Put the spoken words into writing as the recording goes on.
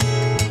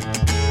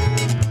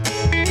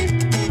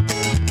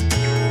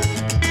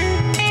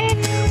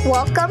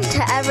Welcome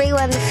to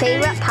everyone's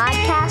favorite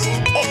podcast.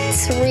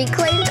 It's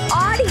Reclaimed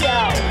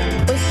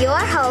Audio with your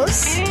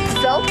hosts,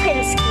 Phil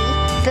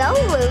Pinsky, Bill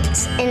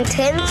Lutz, and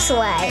Tim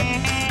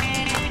Sway.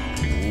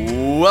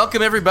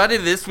 Welcome, everybody,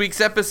 to this week's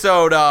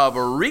episode of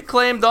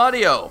Reclaimed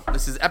Audio.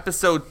 This is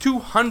episode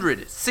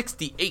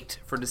 268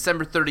 for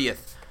December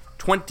 30th,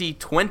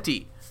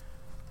 2020.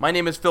 My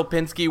name is Phil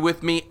Pinsky.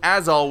 With me,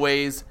 as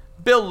always,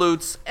 Bill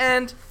Lutz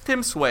and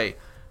Tim Sway.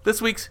 This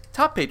week's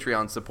top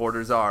Patreon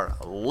supporters are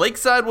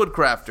Lakeside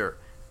Woodcrafter,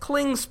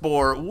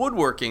 Klingspor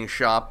Woodworking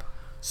Shop,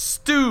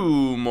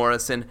 Stu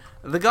Morrison,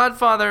 The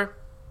Godfather,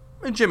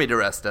 and Jimmy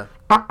DeResta.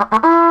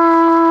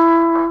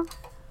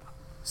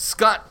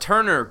 Scott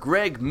Turner,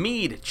 Greg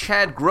Mead,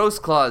 Chad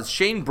Grossclaws,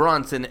 Shane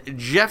Bronson,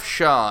 Jeff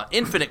Shaw,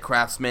 Infinite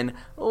Craftsman,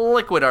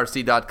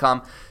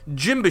 LiquidRC.com,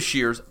 Jim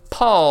Bashirs,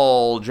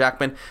 Paul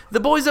Jackman, the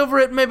boys over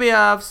at Maybe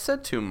I've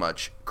Said Too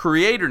Much,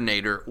 Creator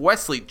Nader,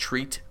 Wesley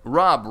Treat,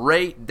 Rob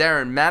Ray,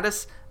 Darren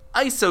Mattis,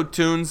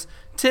 IsoTunes,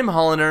 Tim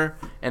Holliner,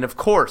 and of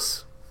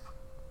course,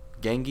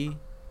 Gangi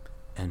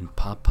and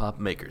Pop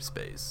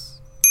Makerspace.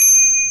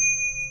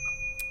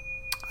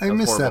 I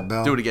missed that,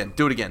 Bell. Do it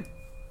again.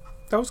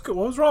 That was good.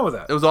 What was wrong with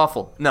that? It was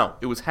awful. No,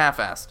 it was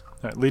half-assed.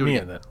 All right, leave me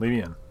in then. Leave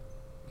me in.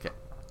 Okay.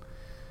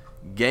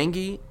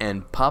 Gangi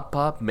and Pop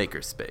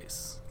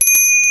Makerspace.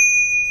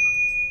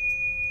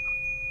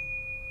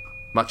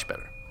 Much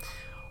better.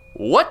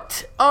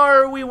 What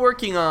are we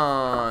working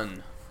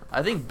on?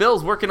 I think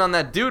Bill's working on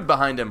that dude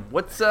behind him.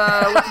 What's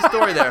the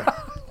story there?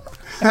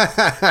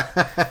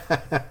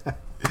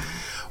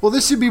 Well,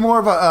 this should be more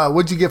of a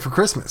what'd you get for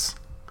Christmas?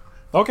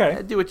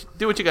 Okay. Do what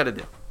you got to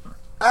do.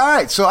 All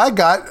right, so I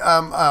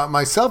got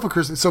myself a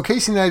Christmas. So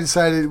Casey and I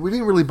decided we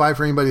didn't really buy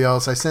for anybody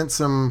else. I sent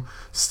some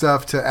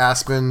stuff to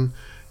Aspen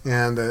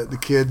and the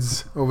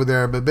kids over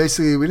there, but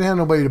basically we didn't have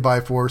nobody to buy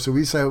for, so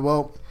we decided,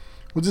 well,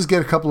 we'll just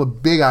get a couple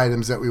of big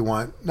items that we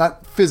want,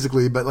 not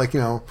physically, but like,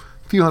 a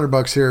few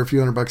 $100 here, a few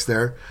 $100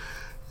 there. And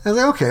I was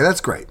like, okay, that's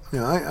great.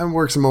 I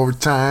worked some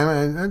overtime,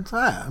 and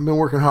I've been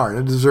working hard.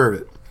 I deserve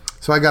it.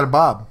 So I got a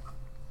Bob.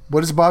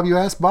 What is a Bob, you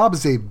ask? Bob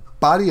is a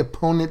body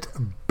opponent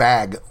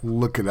bag.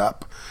 Look it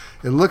up.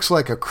 It looks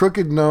like a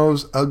crooked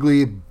nose,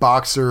 ugly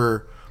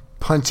boxer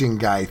punching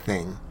guy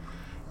thing.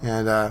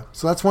 And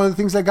so that's one of the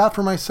things I got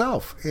for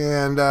myself.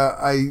 And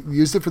I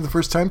used it for the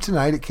first time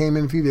tonight. It came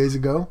in a few days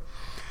ago.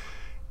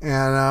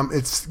 And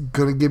it's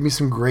going to give me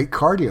some great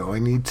cardio. I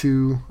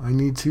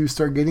need to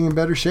start getting in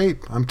better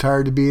shape. I'm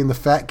tired of being the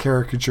fat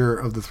caricature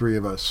of the three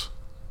of us.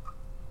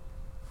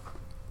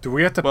 Do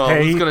we have to Well,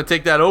 pay? who's going to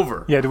take that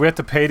over? Yeah, do we have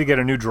to pay to get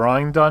a new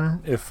drawing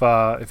done if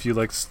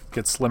you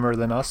get slimmer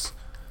than us?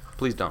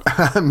 Please don't.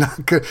 I'm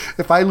not good.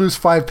 If I lose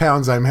 5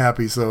 pounds, I'm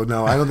happy. So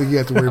no, I don't think you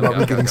have to worry about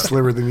me getting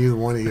slimmer than either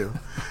one of you.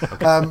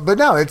 Okay. But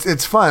no,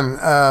 it's fun.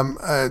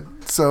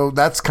 So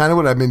that's kind of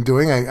what I've been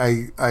doing.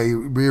 I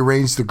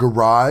rearranged the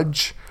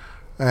garage,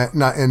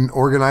 and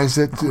organized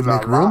it to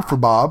make room for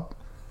Bob.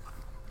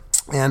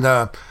 And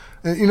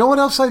you know what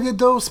else I did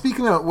though?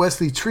 Speaking of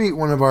Wesley Treat,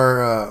 one of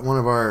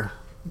our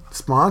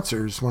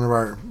sponsors, one of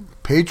our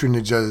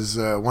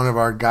patronages, one of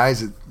our guys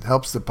that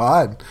helps the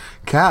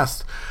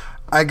podcast.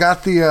 I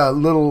got the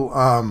little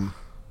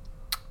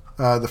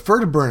the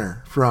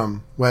Fertig-burner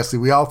from Wesley.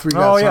 We all three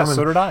got some. Oh yeah,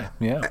 so did I.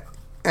 Yeah.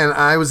 And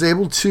I was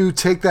able to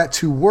take that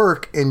to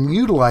work and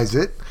utilize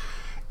it.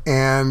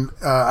 And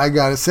I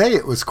got to say,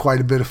 it was quite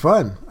a bit of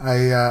fun.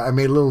 I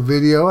made a little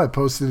video. I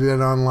posted it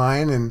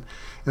online, and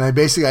I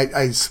basically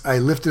I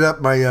lifted up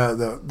my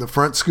the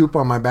front scoop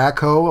on my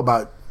backhoe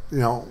about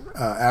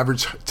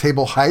average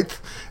table height,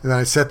 and then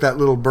I set that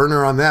little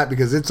burner on that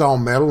because it's all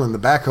metal and the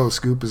backhoe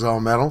scoop is all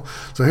metal.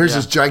 So here's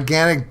this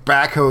gigantic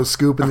backhoe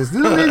scoop and this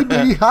little itty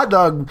bitty hot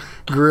dog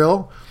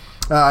grill.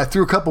 I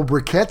threw a couple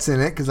briquettes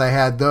in it because I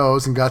had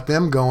those and got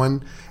them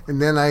going,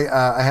 and then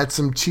I had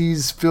some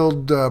cheese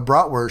filled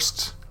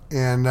bratwurst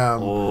and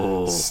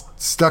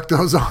stuck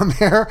those on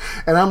there.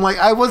 And I'm like,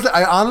 I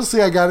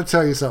honestly, I got to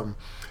tell you something.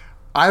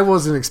 I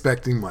wasn't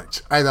expecting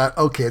much. I thought,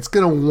 okay, it's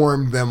going to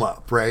warm them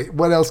up, right?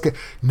 What else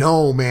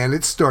No, man,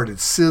 it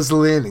started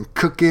sizzling and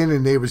cooking,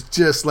 and they was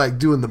just like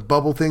doing the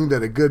bubble thing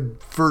that a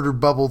good Fertig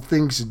bubble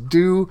thing should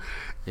do.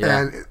 Yeah.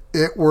 And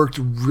it worked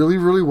really,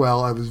 really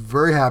well. I was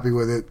very happy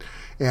with it,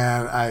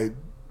 and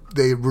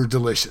they were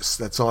delicious.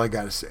 That's all I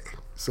got to say.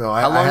 So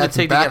How long I did had it some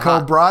take to get backhoe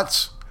hot?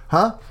 brats.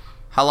 Huh?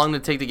 How long did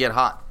it take to get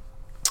hot?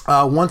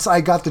 Once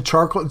I got the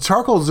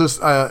charcoal is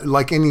just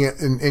like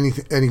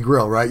any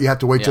grill, right? You have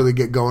to wait till they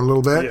get going a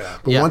little bit. Yeah.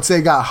 But once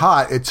they got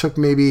hot, it took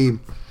maybe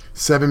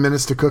 7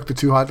 minutes to cook the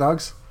 2 hot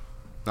dogs.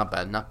 Not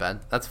bad.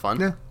 That's fun.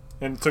 Yeah.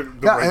 And it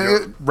took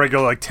the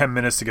regular like 10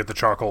 minutes to get the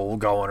charcoal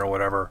going or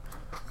whatever.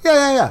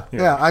 Yeah.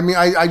 I mean,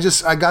 I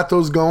got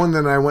those going.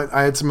 Then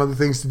I had some other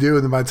things to do,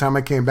 and then by the time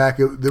I came back,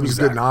 it was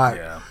good and hot.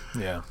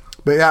 Yeah.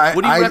 But yeah,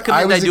 what do you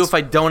recommend I do if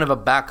I don't have a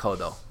backhoe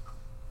though?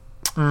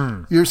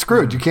 You're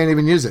screwed. You can't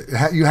even use it.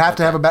 You have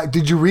to have a back.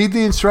 Did you read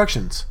the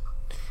instructions?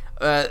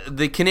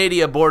 The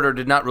Canadian border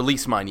did not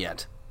release mine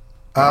yet.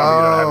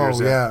 Oh,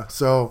 yeah.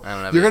 So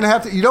you're gonna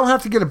have to. You don't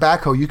have to get a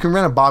backhoe. You can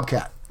rent a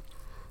Bobcat.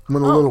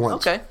 One of the little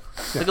ones. Okay.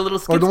 Like a little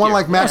skid Or the one steer.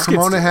 like Matt Yeah.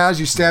 Cremona has,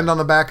 you stand on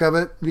the back of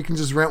it. You can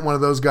just rent one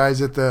of those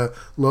guys at the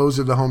Lowe's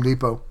or the Home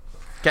Depot.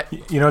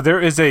 Okay. You know,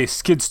 there is a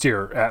skid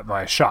steer at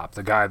my shop,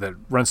 the guy that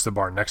rents the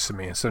barn next to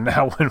me. So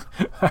now when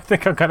I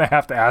think I'm going to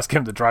have to ask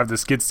him to drive the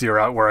skid steer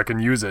out where I can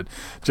use it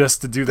just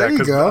to do that. There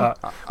you go.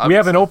 We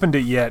haven't opened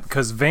it yet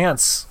because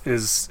Vance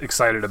is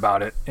excited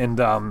about it.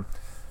 And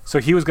so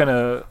he was going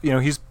to, you know,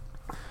 he's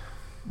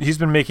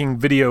been making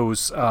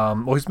videos.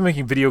 He's been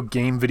making video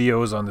game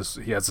videos on this.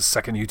 He has a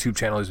second YouTube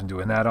channel he's been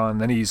doing that on.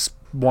 Then he's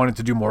wanted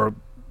to do more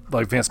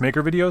like Vance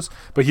Maker videos,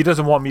 but he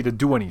doesn't want me to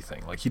do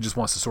anything. Like he just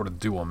wants to sort of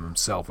do them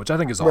himself, which I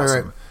think is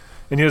awesome. Right.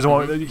 And he doesn't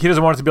want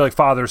it to be like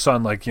father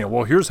son, like, you know,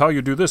 well, here's how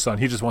you do this, son.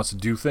 He just wants to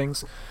do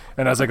things.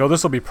 And I was like, oh,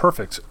 this will be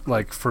perfect,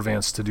 like for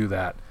Vance to do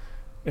that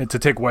and to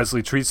take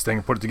Wesley Treat's thing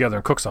and put it together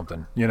and cook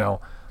something, you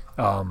know.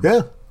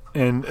 Yeah.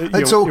 And,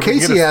 And so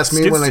Casey asked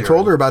me when I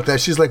told her about that,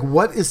 she's like,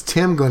 what is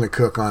Tim going to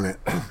cook on it?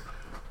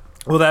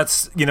 Well,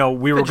 that's, you know,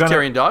 we were going to.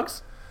 Vegetarian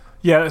dogs?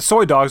 Yeah,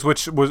 soy dogs,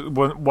 which was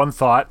one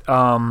thought.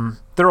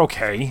 They're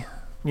okay.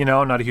 You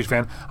know, not a huge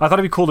fan. I thought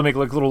it'd be cool to make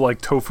like little like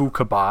tofu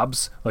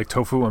kebabs, like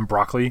tofu and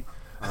broccoli,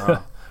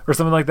 or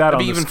something like that. It'd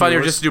be even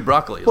funnier just to do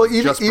broccoli. Well, like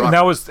even- just even-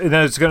 broccoli. And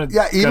then it's gonna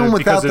Even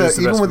without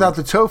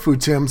the the tofu,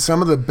 Tim,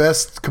 some of the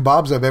best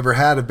kebabs I've ever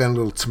had have been a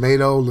little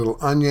tomato, a little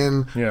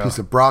onion, Yeah. piece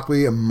of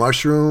broccoli, a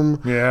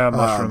mushroom.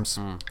 mushrooms.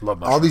 Love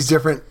mushrooms. All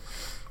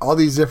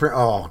these different.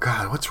 Oh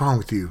God, what's wrong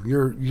with you?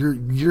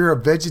 You're a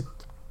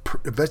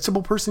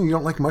vegetable person. You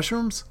don't like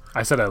mushrooms?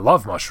 I said I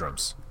love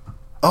mushrooms.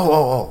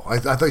 Oh! I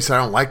thought you said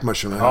I don't like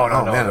mushrooms. Oh,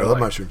 no, man, I they're love like-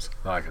 mushrooms.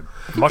 No, I could.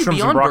 The Mushrooms and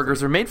Beyond broccoli.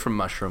 Burgers are made from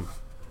mushroom.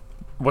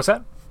 What's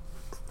that?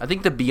 I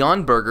think the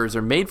Beyond Burgers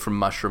are made from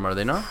mushroom, are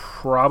they not?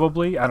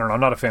 Probably. I don't know. I'm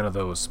not a fan of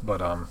those, but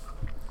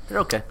They're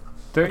okay.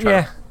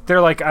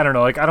 they're like, I don't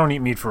know. Like I don't eat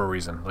meat for a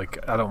reason. Like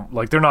I don't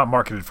like. They're not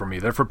marketed for me.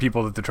 They're for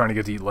people that they're trying to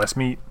get to eat less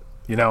meat.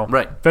 You know,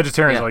 Right.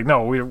 Vegetarians Yeah. are like,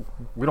 no, we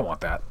don't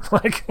want that.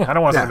 Like I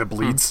don't want something that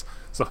bleeds.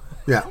 So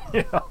Yeah.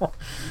 you know,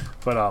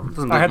 but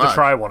Doesn't I do had much. to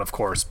try one, of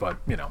course. But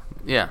you know,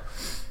 Yeah.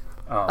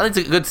 I think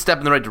it's a good step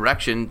in the right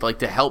direction, like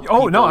to help Oh,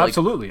 people, no, like,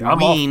 absolutely.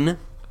 I'm all- wean.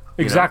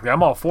 exactly.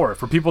 I'm all for it.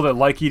 For people that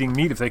like eating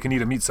meat, if they can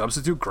eat a meat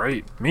substitute,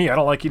 great. Me, I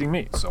don't like eating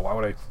meat, so why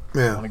would I?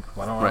 Yeah.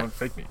 Why don't I Right. want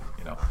fake meat?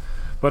 You know.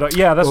 But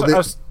yeah, that's Well, what I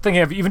was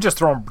thinking of. Even just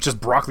throwing just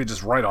broccoli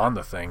just right on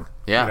the thing.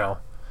 Yeah. You know,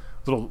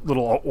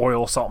 little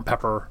oil, salt, and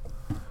pepper.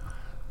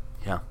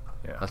 Yeah.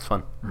 Yeah. That's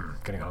fun.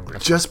 Getting hungry.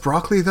 Just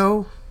broccoli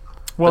though.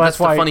 Well, But that's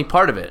the why. funny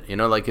part of it,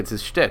 like it's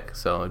his shtick,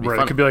 so it'd be Right.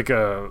 funny. It could be like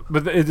a.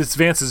 But it's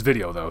Vance's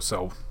video though,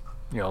 so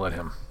let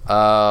him.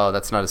 Oh,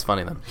 that's not as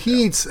funny then.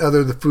 He eats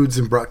the foods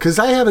in broccoli because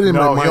I have it in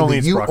No, my he mind only that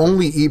eats you broccoli.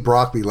 only eat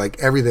broccoli. Like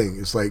everything,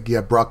 it's like you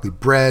have broccoli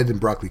bread and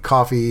broccoli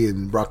coffee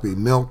and broccoli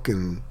milk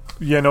and.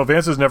 Yeah, no,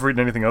 Vance has never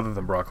eaten anything other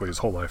than broccoli his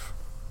whole life.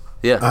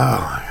 Yeah.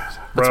 Oh, that's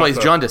right why he's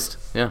off the- jaundiced.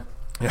 Yeah.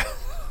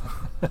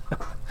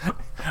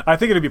 I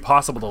think it'd be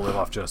possible to live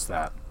off just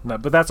that. No,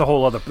 but that's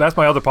that's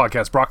my other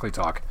podcast, Broccoli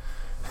Talk.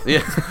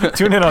 Yeah.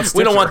 Tune in on Stitcher.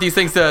 We don't want these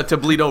things to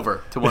bleed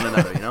over to one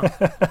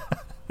another,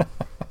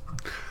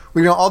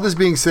 Well, all this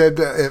being said,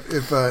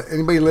 if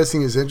anybody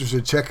listening is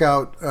interested, check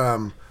out.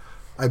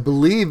 I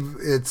believe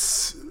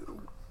it's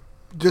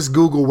just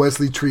Google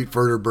Wesley Treat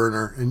Furter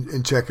Burner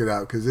and check it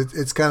out because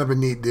it's kind of a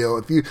neat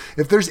deal.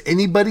 If there's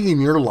anybody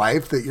in your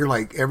life that you're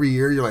like every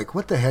year you're like,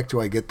 what the heck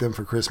do I get them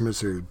for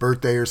Christmas or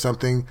birthday or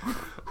something?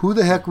 Who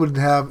the heck would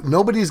have?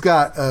 Nobody's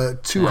got a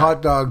 2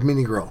 hot dog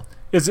mini grill.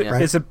 Is it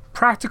Right. is it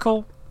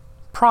practical?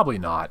 Probably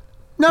not.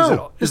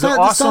 No, Is it's it not.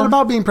 awesome? It's not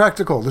about being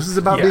practical. This is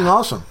about Yeah. being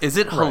awesome. Is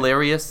it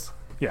hilarious?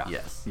 Yeah.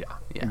 Yes. Yeah.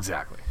 Yeah.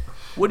 Exactly.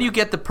 What do you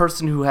get the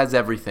person who has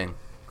everything?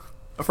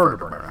 A Furter furter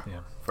burner, burner. yeah.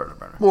 Furter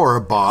burner. Or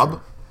a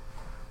Bob.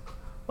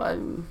 Well,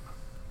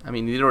 I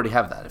mean, you'd already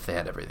have that if they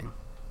had everything.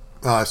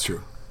 Oh, that's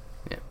true.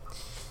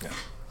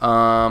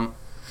 Yeah.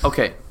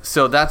 Okay,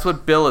 so that's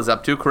what Bill is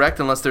up to, correct?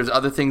 Unless there's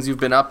other things you've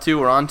been up to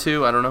or on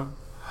to, I don't know.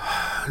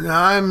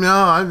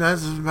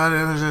 That's about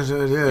it.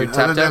 You're Other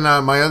tapped than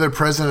out? my other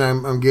present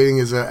I'm getting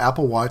is an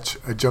Apple Watch.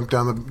 I jumped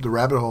down the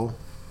rabbit hole.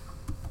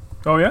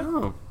 Oh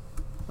yeah.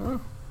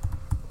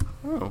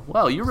 Oh,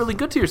 wow, you're really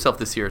good to yourself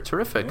this year.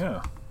 Terrific.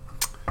 Yeah.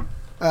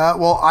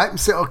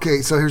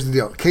 So here's the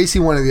deal. Casey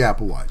wanted the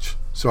Apple Watch,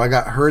 so I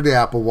got her the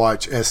Apple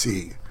Watch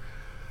SE.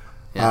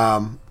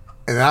 Yeah.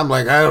 And I'm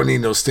like, I don't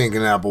need no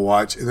stinking Apple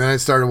Watch. And then I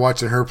started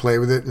watching her play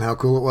with it and how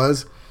cool it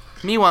was.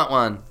 Me want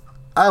one.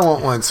 I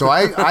want one, so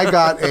I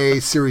got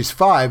a Series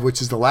 5,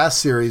 which is the last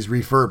series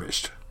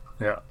refurbished.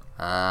 Yeah.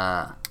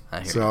 Ah, I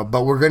hear you. So,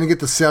 but we're going to get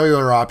the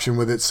cellular option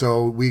with it,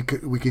 so we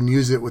can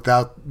use it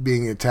without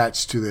being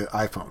attached to the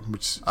iPhone.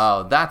 Which,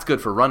 Oh, that's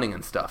good for running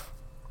and stuff.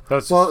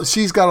 That's well,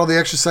 she's got all the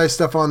exercise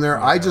stuff on there.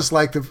 I just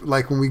like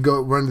when we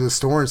go run to the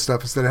store and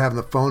stuff. Instead of having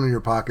the phone in your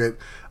pocket,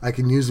 I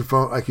can use the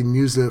phone. I can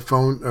use the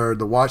phone or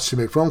the watch to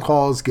make phone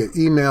calls, get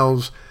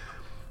emails.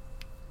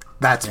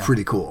 That's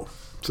pretty cool.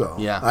 So,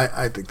 Yeah.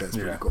 I think that's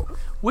pretty cool.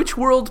 Which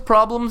world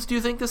problems do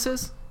you think this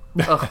is?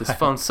 Oh, this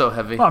phone's so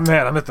heavy. Oh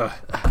man, I'm at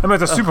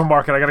the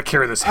supermarket. I got to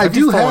carry this. I Heavy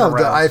do phone have the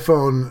around.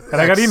 iPhone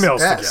And I got emails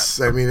to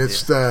XS. I mean,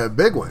 it's the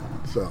big one.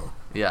 So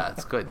Yeah,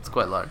 it's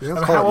quite large. They don't I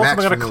mean, call how it else Max am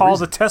I for going to no call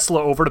reason. the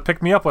Tesla over to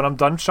pick me up when I'm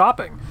done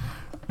shopping?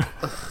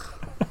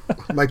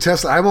 My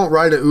Tesla. I won't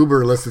ride an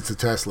Uber unless it's a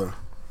Tesla.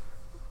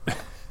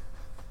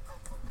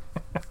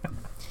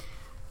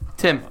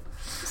 Tim,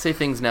 say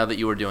things now that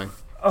you were doing.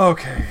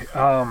 Okay.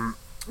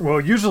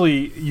 Well,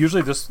 usually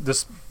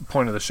this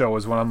point of the show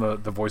is when I'm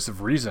the voice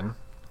of reason,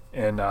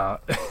 and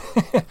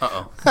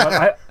Uh-oh.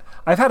 but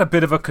I've had a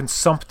bit of a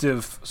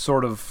consumptive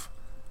sort of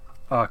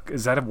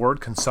is that a word?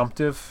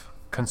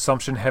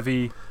 Consumption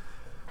heavy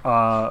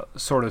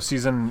sort of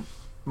season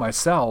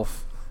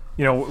myself.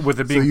 You know, with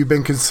it So being you've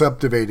been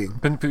consumptivating.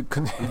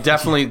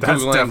 Definitely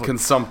That's Googling definitely-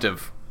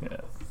 consumptive.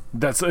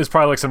 it's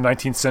probably like some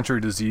 19th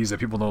century disease that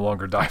people no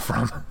longer die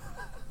from.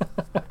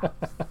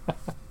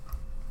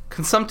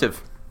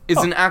 Consumptive is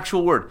an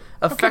actual word.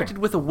 Affected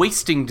with a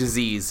wasting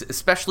disease,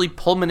 especially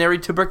pulmonary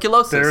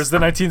tuberculosis. There's the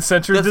 19th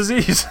century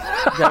disease.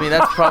 I mean,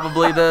 that's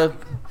probably the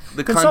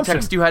Consumption.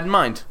 context you had in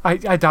mind. I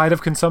died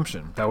of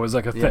consumption. That was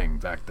like a thing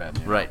back then.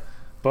 you know. Right.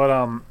 But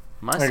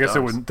My I guess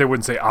stars. they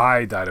wouldn't say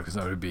I died of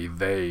consumption. It would be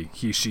they,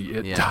 he, she,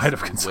 it Yes. died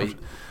of consumption.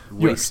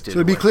 Wasted. So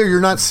to be away. clear,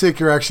 you're not sick.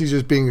 You're actually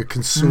just being a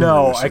consumer.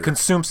 No, this I year.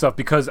 consume stuff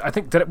because I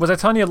think was I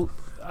telling you?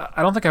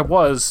 I don't think I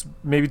was.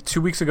 Maybe 2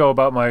 weeks ago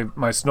about my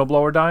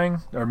snowblower dying,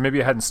 or maybe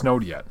it hadn't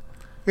snowed yet.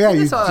 Yeah, I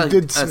you saw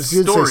did a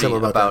say story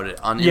something about, that. it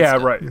on Yeah,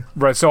 Insta.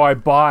 right. So I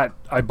bought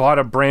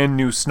a brand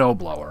new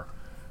snowblower.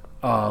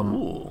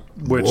 Ooh.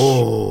 Which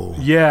Whoa.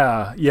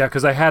 yeah,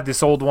 because I had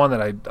this old one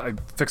that I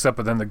fixed up,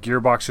 but then the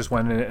gearbox just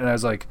went in it, and I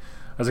was like,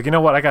 you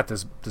know what? I got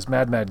this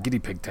mad guinea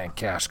pig tank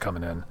cash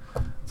coming in.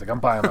 It's like I'm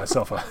buying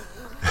myself a.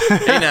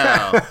 Hey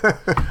now.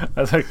 I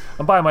was like,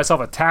 I'm buying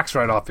myself a tax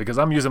write-off because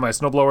I'm using my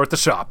snowblower at the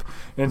shop,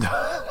 and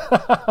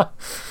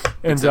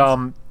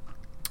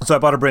so I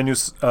bought a brand new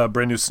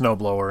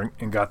snowblower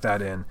and got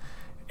that in,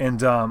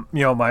 and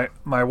you know,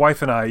 my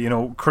wife and I, you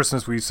know,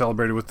 Christmas we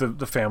celebrated with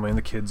the family and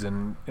the kids,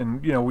 and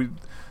you know,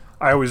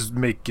 I always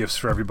make gifts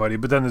for everybody,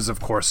 but then there's of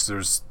course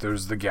there's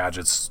the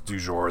gadgets du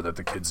jour that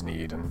the kids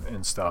need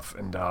and stuff,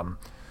 and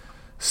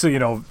so you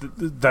know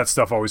that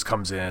stuff always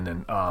comes in,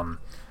 and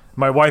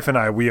my wife and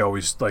I, we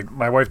always like,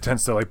 my wife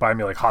tends to like buy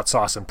me like hot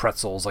sauce and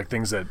pretzels, like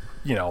things that,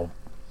 you know,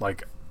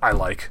 like I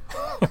like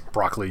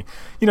broccoli,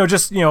 you know,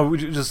 we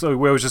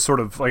always just sort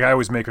of like, I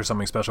always make her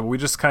something special, but we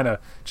just kind of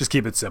just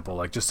keep it simple,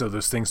 like just so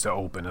there's things to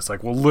open. It's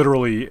like, well,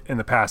 literally in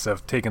the past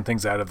I've taken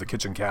things out of the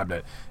kitchen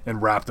cabinet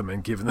and wrapped them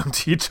and given them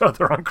to each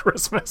other on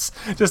Christmas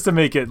just to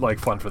make it like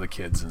fun for the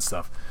kids and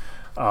stuff.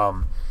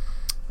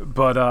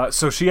 But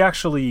so she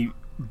actually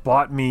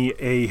bought me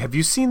have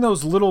you seen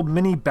those little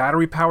mini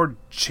battery powered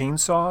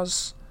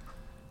chainsaws?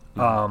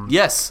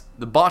 Yes,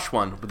 the Bosch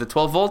one with the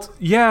 12 volt.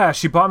 Yeah,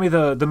 she bought me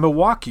the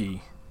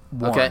Milwaukee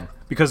one. Okay.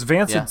 Because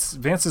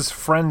Vance's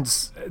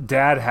friend's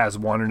dad has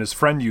one, and his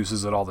friend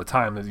uses it all the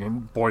time. You know,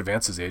 boy,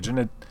 Vance's age, and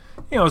it,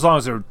 you know, as long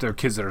as they're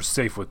kids that are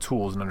safe with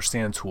tools and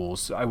understand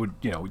tools, I would,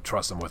 you know,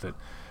 trust them with it.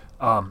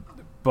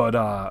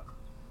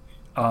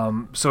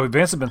 So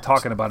Vance had been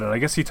talking about it. I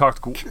guess he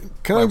talked.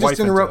 Can my I wife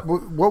just interrupt?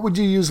 into- What would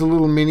you use a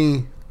little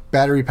mini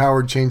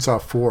battery-powered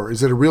chainsaw for?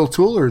 Is it a real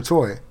tool or a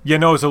toy? Yeah,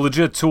 no, it's a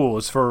legit tool.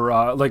 It's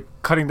for like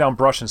cutting down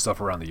brush and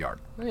stuff around the yard.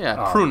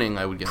 Yeah, pruning,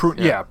 I would guess.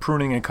 Yeah,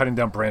 pruning and cutting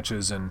down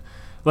branches, and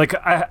like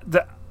I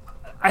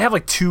have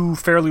like 2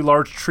 fairly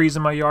large trees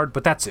in my yard,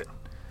 but that's it.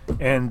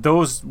 And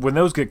when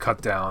those get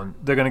cut down,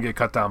 they're gonna get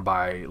cut down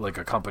by like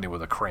a company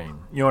with a crane.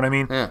 You know what I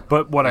mean? Yeah.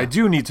 But what I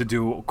do need to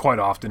do quite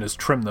often is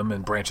trim them,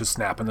 and branches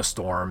snap in the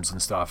storms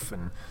and stuff.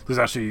 And there's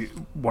actually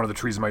one of the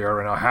trees in my yard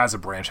right now has a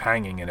branch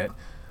hanging in it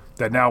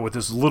that now with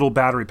this little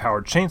battery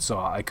powered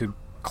chainsaw I could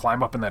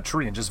climb up in that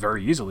tree and just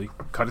very easily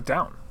cut it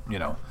down. You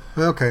know.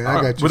 Okay,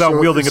 I got you. Without So-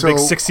 wielding a big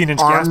so 16-inch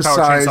gas-powered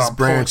arm-sized chainsaw and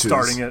branches.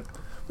 starting it.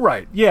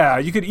 Right, yeah,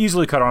 you could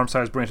easily cut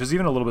arm-sized branches,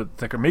 even a little bit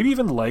thicker. Maybe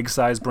even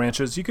leg-sized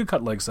branches. You could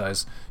cut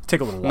leg-size. Take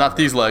a little longer. Not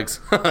these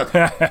legs.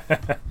 And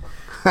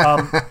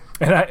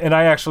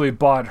I actually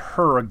bought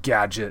her a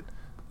gadget,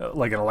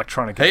 like an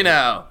electronic Hey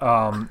gadget.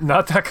 now.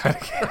 Not that kind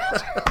of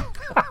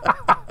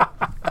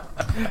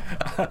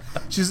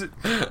gadget.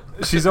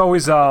 She's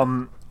always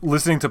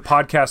listening to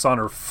podcasts on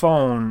her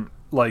phone,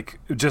 like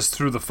just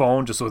through the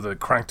phone, just with it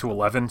cranked to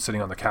 11,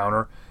 sitting on the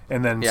counter,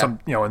 and then Yeah.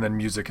 and then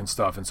music and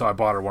stuff. And so I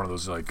bought her one of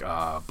those like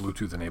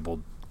Bluetooth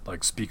enabled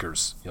like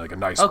speakers, you know, like a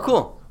nice. Oh, one.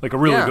 cool. Like a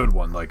really Yeah. good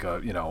one, like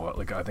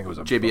like I think it was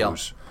a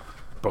JBL.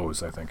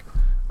 Bose, I think.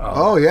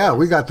 Oh yeah,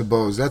 we got the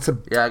Bose. That's a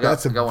Yeah, I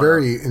got one of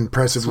very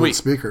impressive little Sweet.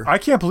 speaker. I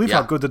can't believe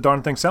how Yeah. good the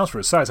darn thing sounds for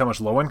its size. How much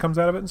low end comes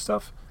out of it and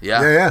stuff.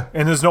 Yeah. Yeah.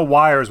 And there's no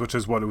wires, which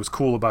is what was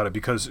cool about it,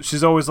 because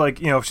she's always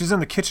like, you know, if she's in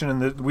the kitchen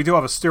and we do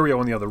have a stereo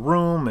in the other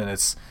room, and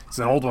it's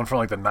an old one from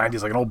like the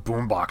 90s, like an old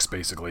boom box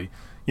basically,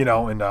 you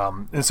know,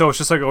 and so it's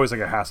just like always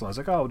like a hassle. I was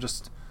like, oh,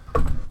 just,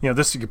 you know,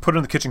 this you can put it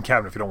in the kitchen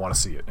cabinet if you don't want to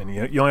see it, and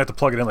you only have to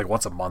plug it in like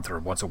once a month or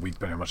once a week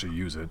depending on how much you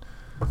use it.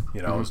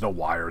 You know, there's no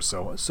wires,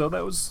 so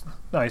that was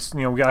nice.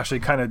 You know, we actually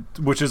kind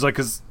of, which is like,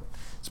 'cause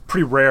it's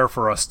pretty rare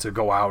for us to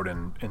go out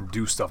and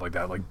do stuff like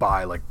that, like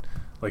buy like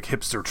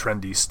hipster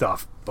trendy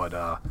stuff, but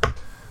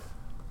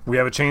we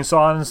have a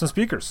chainsaw and some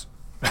speakers.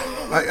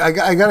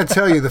 I got to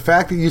tell you, the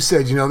fact that you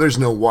said, there's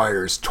no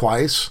wires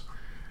twice,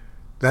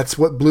 that's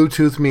what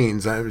Bluetooth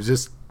means. I was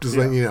just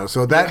letting you know.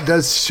 So that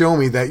does show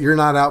me that you're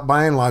not out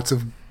buying lots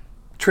of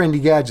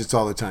trendy gadgets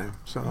all the time.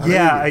 So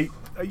I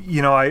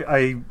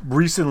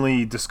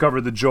recently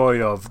discovered the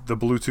joy of the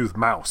Bluetooth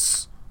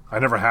mouse. I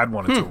never had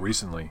one until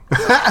recently.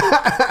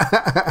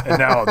 And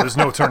now there's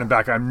no turning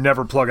back. I'm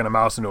never plugging a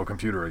mouse into a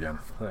computer again.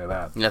 I'll tell you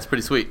that. That's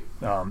pretty sweet.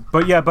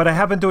 But I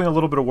have been doing a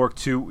little bit of work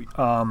too.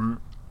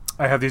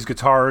 I have these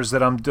guitars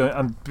that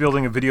I'm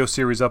building a video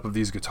series up of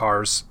these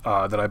guitars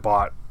that I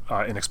bought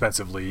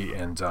inexpensively,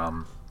 and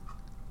then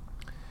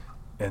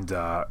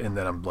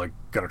I'm like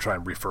gonna try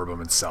and refurb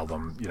them and sell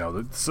them.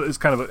 It's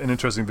kind of an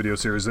interesting video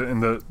series.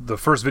 And the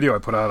first video I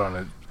put out on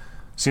it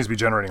seems to be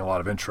generating a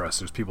lot of interest.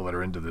 There's people that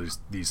are into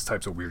these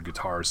types of weird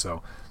guitars,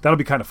 so that'll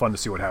be kind of fun to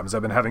see what happens.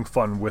 I've been having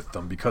fun with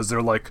them because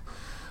they're like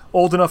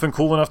old enough and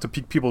cool enough to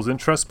pique people's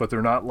interest, but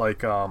they're not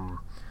like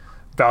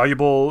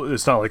valuable.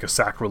 It's not like a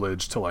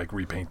sacrilege to like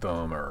repaint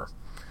them or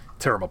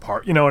tear them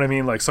apart. You know what I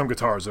mean? Like some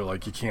guitars are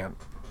like you can't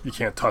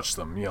touch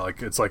them.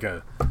 Like it's like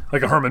a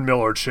Herman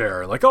Miller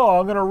chair. Like, oh,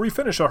 I'm gonna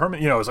refinish a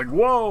Herman. It's like,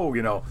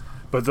 whoa.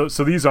 But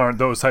so these aren't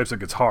those types of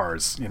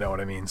guitars, you know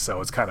what I mean? So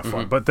it's kind of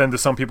fun. But then to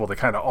some people they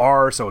kind of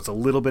are, so it's a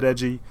little bit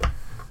edgy.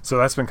 So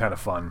that's been kind of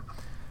fun.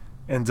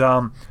 And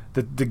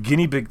the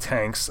Guinea Pig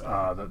tanks,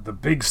 the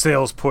big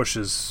sales push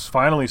is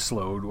finally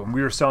slowed. When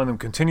we were selling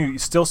them,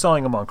 still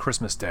selling them on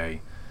Christmas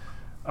Day.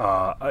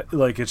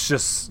 It's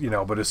just,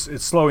 but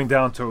it's slowing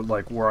down to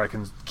like where I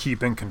can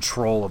keep in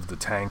control of the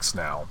tanks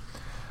now.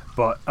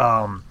 But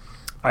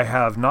I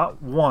have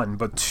not one,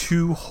 but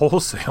 2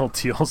 wholesale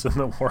deals in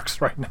the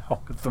works right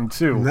now with them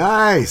too.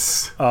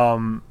 Nice.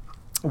 One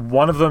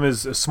of them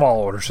is a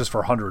small order, just for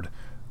 100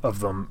 of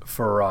them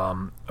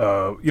for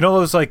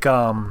those like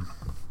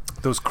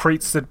those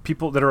crates that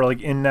people that are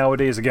like in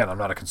nowadays. Again, I'm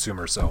not a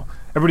consumer, so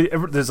everybody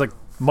there's like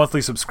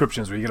monthly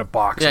subscriptions where you get a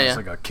box and it's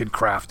like a Kid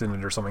Craft in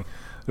it or something.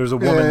 There's a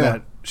woman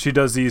that she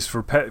does these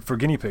for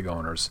guinea pig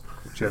owners.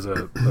 She has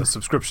a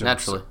subscription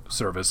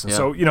service, and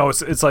so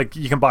it's like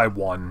you can buy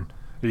one.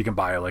 You can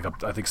buy like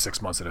I think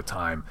 6 months at a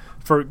time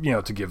for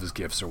to give as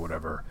gifts or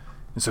whatever.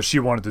 And so she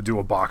wanted to do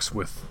a box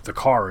with the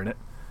car in it,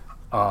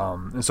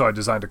 and so I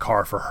designed a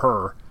car for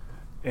her,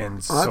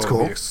 and so that's cool.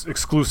 It'll be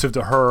exclusive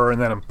to her.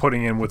 And then I'm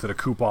putting in with it a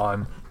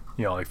coupon,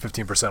 like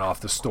 15% off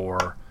the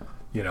store,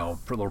 for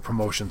a little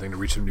promotion thing to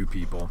reach some new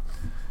people.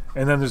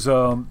 And then there's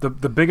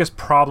the biggest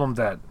problem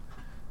that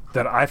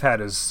I've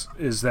had is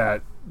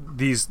that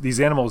these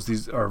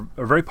animals are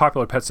very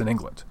popular pets in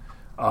England.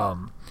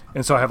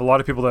 And so I have a lot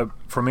of people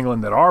from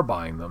England that are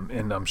buying them,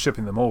 and I'm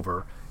shipping them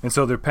over. And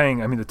so they're paying,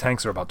 the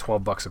tanks are about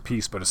 $12 a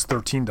piece, but it's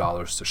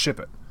 $13 to ship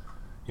it,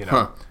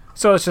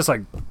 So it's just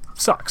like,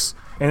 sucks.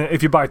 And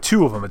if you buy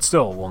 2 of them, it's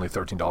still only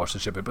 $13 to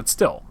ship it, but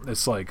still,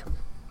 it's like,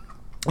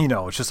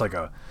 it's just like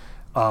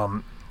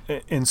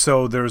and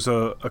so there's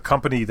a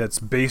company that's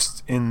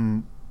based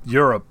in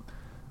Europe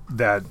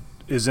that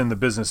is in the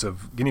business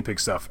of guinea pig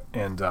stuff,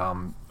 and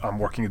I'm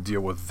working a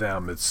deal with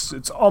them.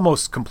 It's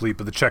almost complete,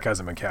 but the check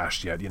hasn't been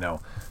cashed yet,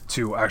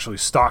 to actually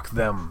stock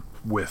them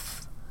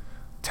with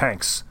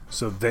tanks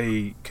so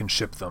they can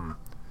ship them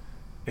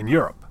in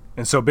Europe.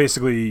 And so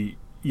basically,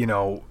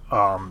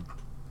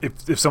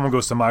 if someone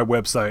goes to my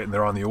website and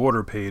they're on the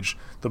order page,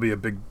 there'll be a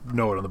big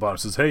note on the bottom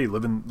that says, hey,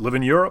 live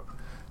in Europe?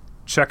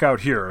 Check out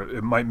here.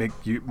 It might make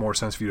more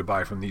sense for you to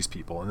buy from these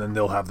people. And then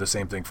they'll have the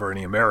same thing for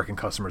any American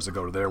customers that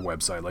go to their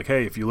website. Like,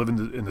 hey, if you live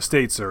in the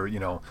States or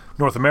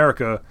North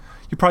America,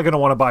 you're probably going to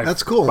want to buy.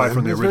 That's cool. Buy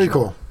from the original. Very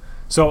cool.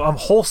 So I'm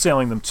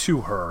wholesaling them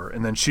to her,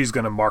 and then she's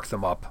going to mark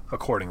them up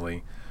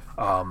accordingly.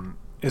 And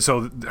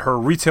so her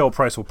retail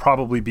price will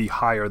probably be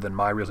higher than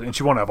my retail, and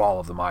she won't have all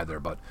of them either.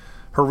 But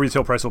her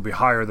retail price will be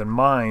higher than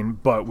mine.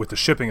 But with the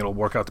shipping, it'll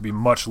work out to be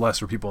much less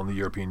for people in the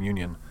European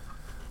Union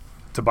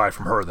to buy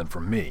from her than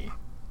from me.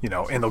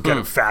 And they'll get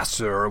it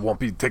faster, or it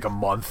won't take a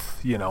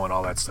month, and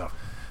all that stuff.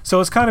 So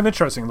it's kind of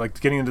interesting, like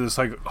getting into this,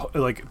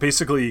 like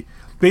basically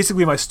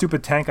my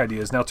stupid tank idea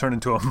has now turned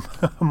into a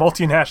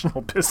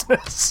multinational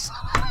business.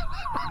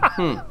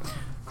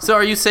 So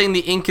are you saying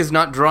the ink is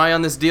not dry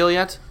on this deal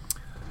yet?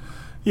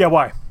 Yeah,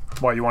 why?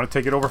 Why, you want to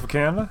take it over for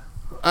Canada?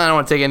 I don't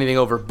want to take anything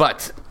over,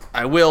 but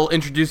I will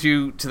introduce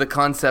you to the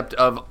concept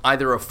of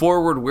either a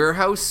forward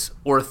warehouse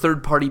or a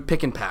third-party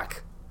pick and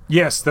pack.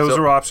 Yes, those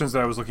are options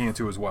that I was looking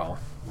into as well.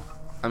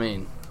 I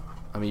mean,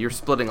 you're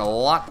splitting a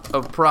lot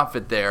of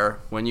profit there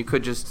when you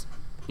could just,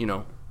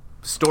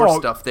 store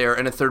stuff there,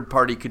 and a third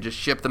party could just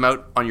ship them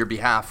out on your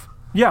behalf.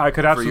 Yeah, I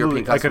could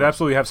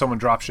absolutely have someone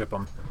drop ship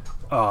them.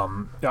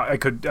 I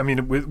could.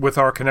 With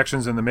our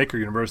connections in the maker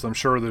universe, I'm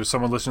sure there's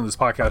someone listening to this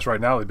podcast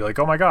right now. They'd be like,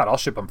 "Oh my God, I'll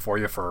ship them for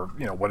you for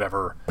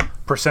whatever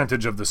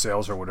percentage of the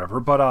sales or whatever."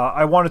 But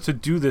I wanted to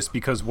do this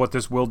because what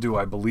this will do,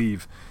 I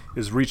believe,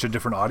 is reach a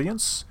different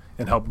audience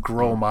and help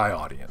grow my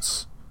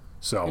audience.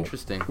 So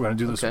interesting. We're going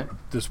to do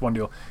this one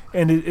deal,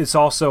 and it's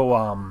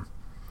also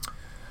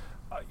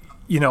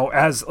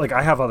as like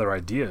I have other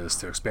ideas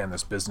to expand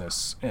this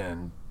business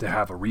and to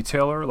have a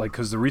retailer, like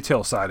because the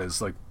retail side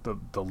is like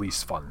the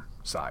least fun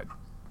side.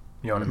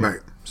 You know what I mean? Right.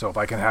 So if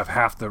I can have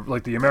half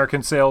the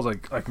American sales,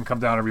 I can come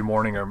down every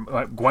morning, or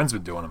Gwen's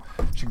been doing them.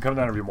 She can come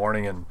down every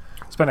morning and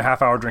spend a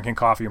half hour drinking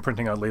coffee and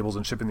printing out labels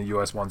and shipping the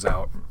U.S. ones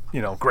out.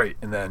 Great.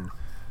 And then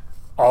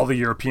all the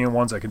European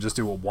ones, I can just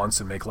do it once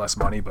and make less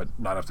money, but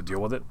not have to deal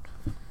with it.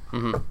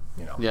 Mm-hmm.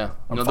 Yeah.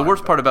 The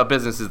worst part about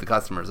business is the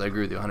customers. I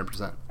agree with you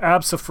 100%.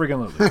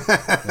 Absolutely.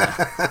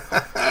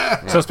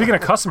 So speaking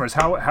of customers,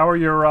 how are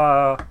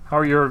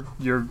your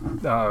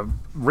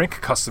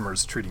rink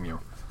customers treating you?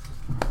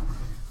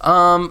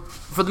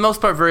 For the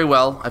most part, very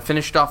well. I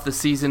finished off the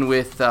season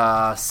with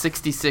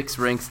 66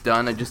 rinks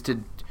done. I just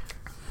did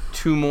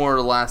 2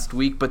 more last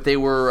week, but they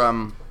were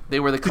the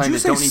kind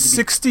that don't need to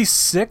be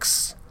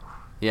 66.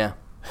 Yeah.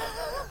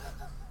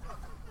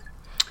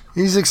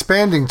 He's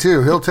expanding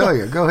too. He'll tell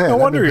you. Go ahead. No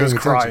I've wonder been he was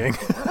paying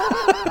attention.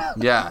 crying.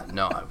 Yeah,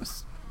 no, I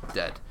was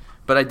dead.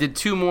 But I did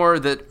 2 more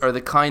that are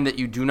the kind that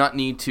you do not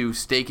need to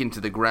stake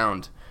into the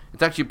ground.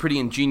 It's actually a pretty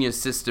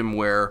ingenious system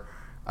where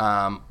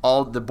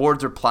all the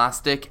boards are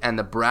plastic and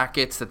the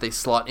brackets that they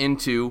slot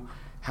into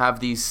have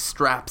these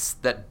straps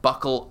that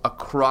buckle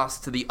across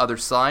to the other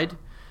side.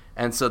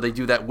 And so they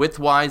do that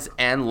widthwise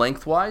and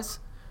lengthwise.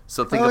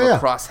 So think of a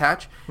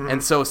crosshatch. Mm-hmm.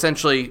 And so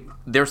essentially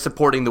they're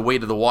supporting the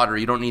weight of the water.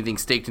 You don't need anything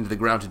staked into the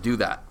ground to do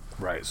that.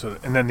 Right. So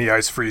and then the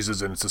ice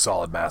freezes and it's a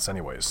solid mass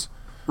anyways.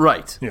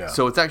 Right. Yeah.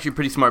 So it's actually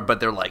pretty smart,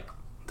 but they're like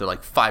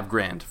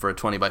 $5,000 for a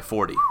 20 by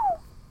 40.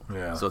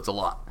 Yeah. So it's a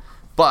lot.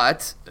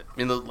 But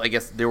I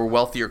guess they were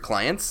wealthier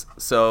clients.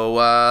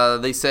 So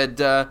they said,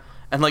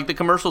 and like the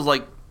commercials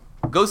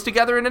goes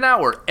together in an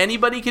hour.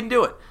 Anybody can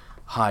do it.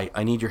 Hi,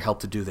 I need your help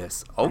to do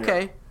this.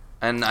 Okay. Yeah.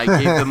 And I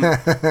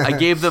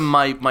gave them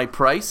my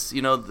price,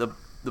 the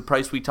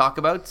price we talk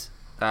about,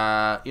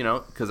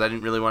 because I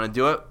didn't really want to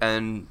do it,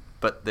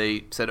 but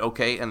they said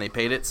okay, and they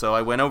paid it. So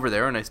I went over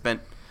there and I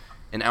spent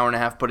an hour and a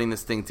half putting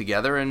this thing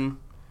together, and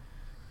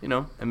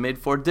I made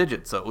 4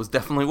 digits. So it was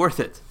definitely worth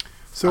it.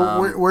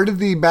 So where did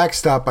the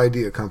backstop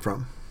idea come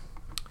from?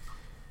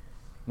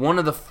 One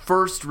of the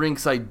first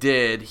rinks I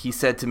did, he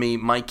said to me,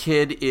 my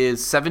kid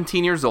is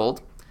 17 years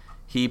old.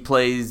 He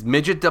plays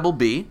midget double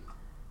B.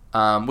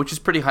 Which is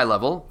pretty high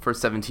level for a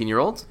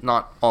 17-year-old.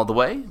 Not all the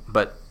way,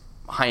 but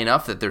high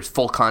enough that there's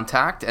full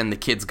contact and the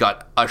kid's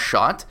got a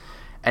shot.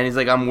 And he's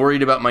like, I'm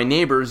worried about my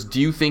neighbors.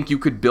 Do you think you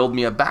could build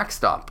me a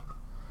backstop?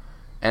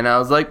 And I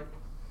was like,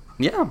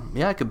 yeah,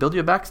 I could build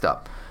you a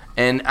backstop.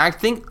 And I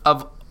think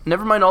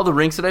never mind all the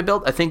rinks that I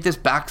built, I think this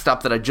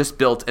backstop that I just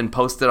built and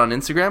posted on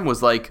Instagram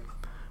was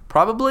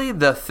probably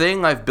the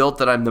thing I've built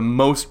that I'm the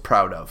most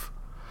proud of.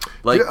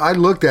 I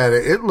looked at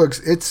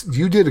it.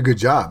 You did a good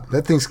job.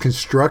 That thing's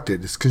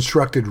constructed. It's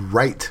constructed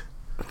right.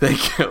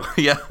 Thank you.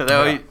 Yeah.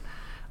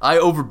 I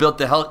overbuilt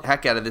the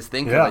heck out of this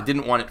thing because I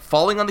didn't want it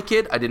falling on the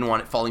kid. I didn't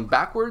want it falling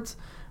backwards.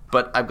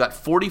 But I've got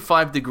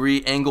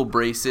 45-degree angle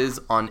braces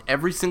on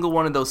every single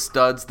one of those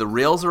studs. The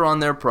rails are on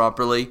there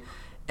properly,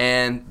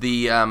 and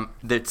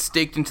they're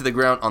staked into the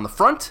ground on the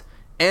front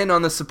and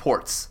on the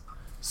supports.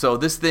 So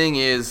this thing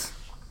is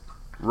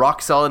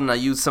rock solid, and I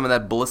used some of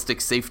that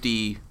ballistic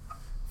safety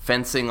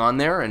fencing on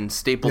there and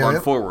stapled on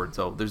forward.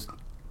 So there's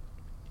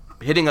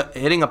hitting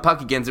a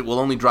puck against it will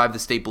only drive the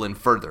staple in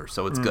further.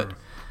 So it's good.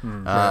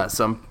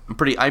 So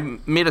I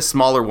made a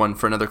smaller one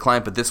for another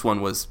client, but this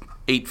one was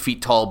 8 feet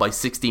tall by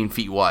 16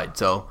 feet wide.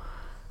 So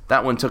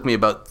that one took me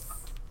about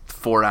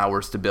 4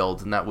 hours to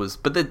build, and that was.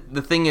 But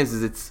the thing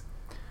is it's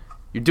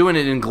you're doing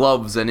it in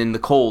gloves, and in the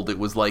cold it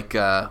was like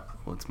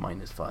it's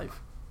 -5.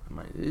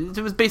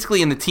 It was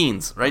basically in the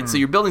teens, right? So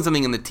you're building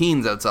something in the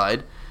teens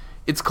outside.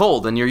 It's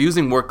cold, and you're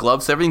using work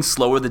gloves, so everything's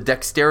slower. The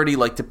dexterity,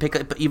 to pick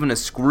up even a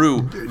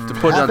screw to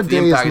put it onto the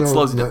impact, it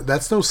slows it down.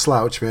 That's no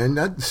slouch, man.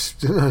 That's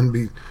gonna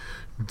be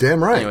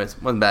damn right.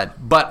 Anyways, wasn't bad.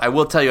 But I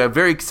will tell you, I'm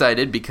very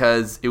excited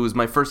because it was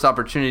my first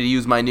opportunity to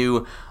use my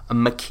new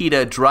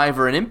Makita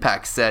driver and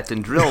impact set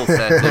and drill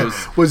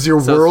set. Was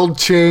your world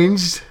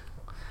changed?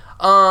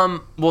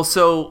 Well,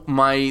 so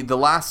the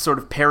last sort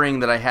of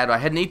pairing that I had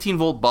an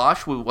 18-volt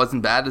Bosch, which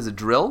wasn't bad as a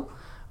drill.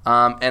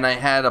 And I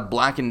had a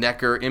Black &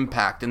 Decker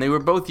impact, and they were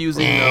both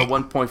using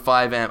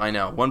 1.5 amp.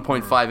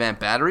 1.5 amp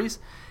batteries,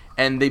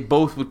 and they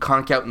both would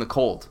conk out in the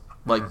cold.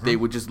 They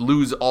would just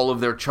lose all of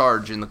their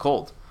charge in the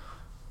cold.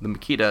 The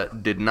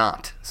Makita did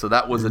not, so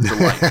that was a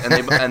delight.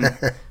 and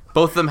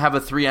both of them have a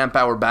 3 amp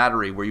hour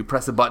battery where you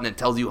press a button, it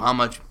tells you how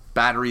much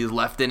battery is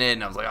left in it,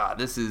 and I was like,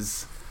 this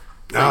is.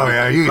 Oh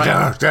yeah, you can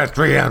tell us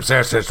 3 amps.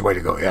 That's the way to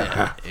go.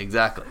 Yeah,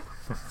 exactly.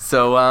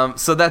 So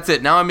that's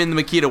it. Now I'm in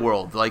the Makita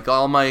world.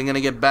 I'm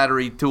gonna get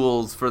battery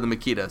tools for the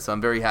Makita. So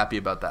I'm very happy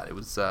about that. It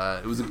was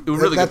a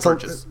really good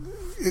purchase.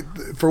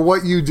 For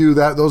what you do,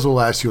 those will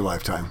last you a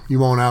lifetime. You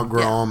won't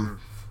outgrow them.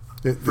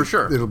 For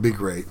sure. It'll be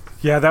great.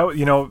 Yeah,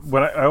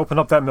 when I opened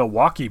up that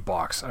Milwaukee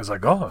box, I was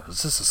like, oh,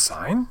 is this a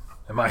sign?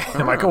 Am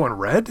I going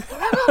red?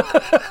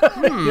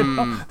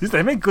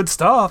 They make good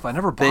stuff. I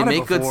never bought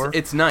it before.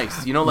 It's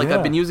nice.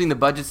 I've been using the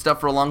budget stuff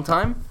for a long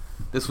time.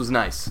 This was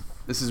nice.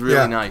 This is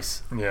really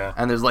nice. Yeah.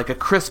 And there's a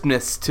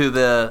crispness to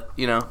the,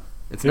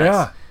 it's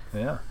nice.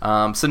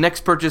 Yeah. So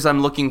next purchase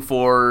I'm looking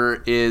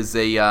for is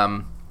a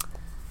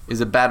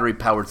battery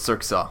powered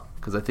circ saw.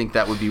 because I think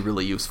that would be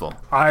really useful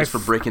I've- just for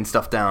breaking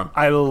stuff down.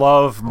 I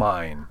love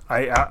mine.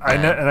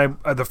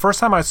 The first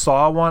time I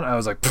saw one, I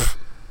was like, "Pfft,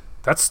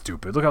 that's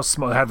stupid. Look how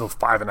small. It had the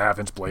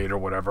 5.5-inch blade or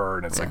whatever,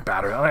 and it's like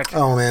battery. I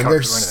can't Oh man, cut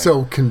they're through anything.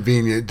 so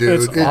convenient,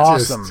 dude. It's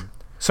awesome.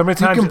 So many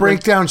You times can break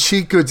like, down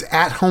sheet goods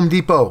at Home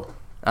Depot.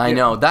 I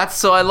know.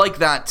 I like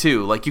that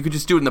too. Like you could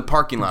just do it in the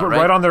parking lot, right?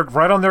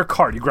 right on their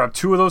cart. You grab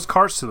two of those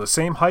carts to the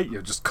same height.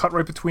 You just cut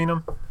right between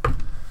them.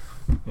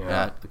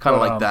 Yeah, kind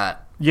of like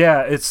that.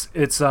 Yeah, it's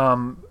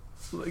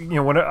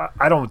when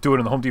I don't do it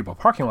in the Home Depot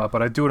parking lot,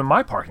 but I do it in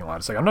my parking lot.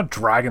 It's like I'm not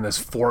dragging this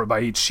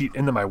 4x8 sheet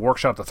into my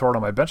workshop to throw it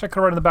on my bench. I cut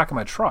it right in the back of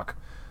my truck.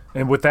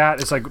 And with that,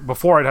 it's like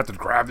before I'd have to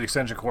grab the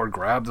extension cord,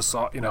 grab the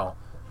saw. It's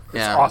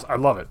Yeah. awesome. I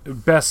love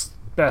it. Best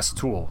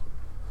tool.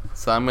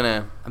 So I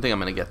think I'm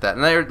gonna get that.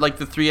 And I heard, like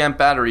the 3-amp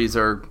batteries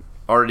are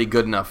already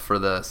good enough for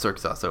the circ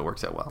saw, so it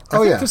works out well. Oh I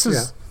think yeah, this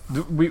is.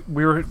 We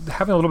were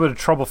having a little bit of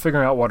trouble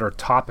figuring out what our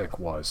topic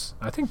was.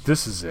 I think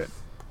this is it.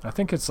 I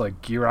think it's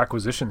like gear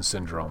acquisition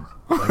syndrome.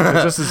 Like,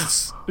 this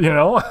is,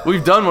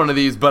 We've done one of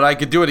these, but I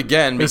could do it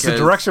again because it's the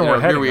direction we're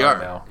heading here we right are.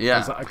 now.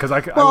 Yeah. Because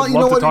I Well, would you know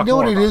love to what? talk You know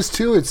more what it about is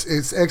too.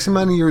 It's X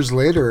amount of years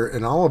later,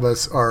 and all of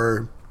us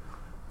are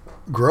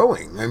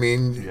growing. I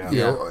mean, Yeah. you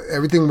know,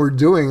 everything we're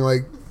doing.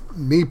 Like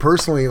me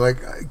personally, like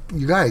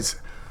you guys,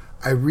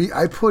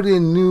 I put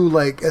in new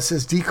like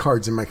SSD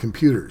cards in my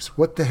computers.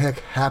 What the heck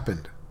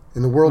happened?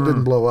 And the world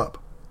didn't blow up,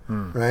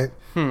 right?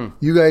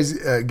 You guys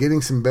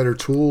getting some better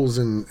tools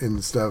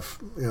and stuff,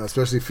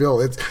 especially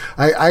Phil.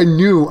 I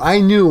knew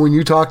when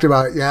you talked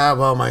about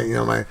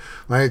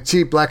my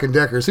cheap Black &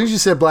 Decker. As soon as you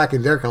said Black &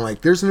 Decker, I'm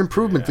like, there's an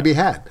improvement to be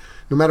had.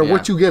 No matter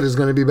what you get is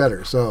going to be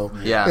better. So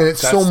Yeah. and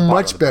it's That's so spot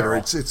much of the better.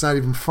 barrel. It's not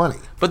even funny.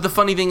 But the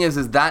funny thing is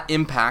that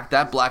Impact,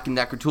 that Black &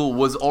 Decker tool,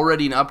 was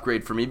already an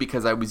upgrade for me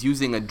because I was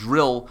using a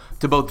drill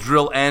to both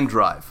drill and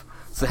drive.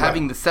 So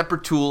having the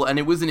separate tool, and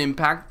it was an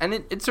Impact, and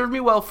it served me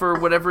well for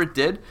whatever it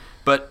did.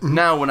 But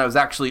now when I was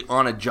actually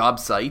on a job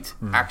site,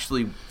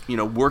 actually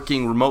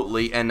working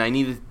remotely, and I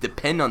needed to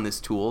depend on this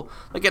tool,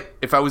 like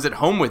if I was at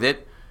home with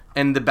it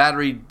and the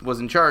battery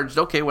wasn't charged,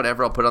 okay,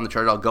 whatever, I'll put it on the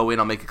charger, I'll go in,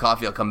 I'll make a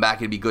coffee, I'll come back,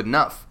 it'd be good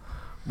enough.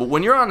 But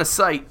when you're on a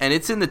site and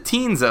it's in the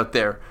teens out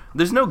there,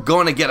 there's no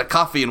going to get a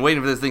coffee and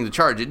waiting for this thing to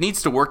charge. It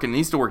needs to work, and it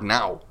needs to work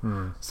now.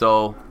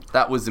 So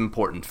that was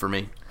important for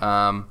me.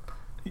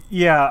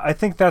 Yeah, I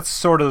think that's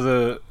sort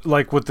of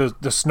like with the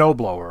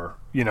snowblower.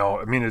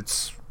 I mean,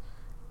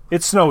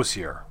 it snows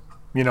here.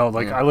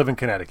 I live in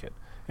Connecticut,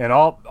 and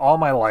all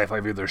my life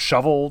I've either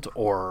shoveled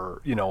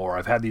or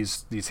I've had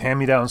these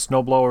hand-me-down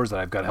snowblowers that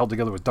I've got held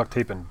together with duct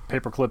tape and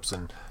paper clips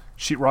and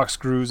sheetrock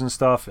screws and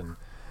stuff. And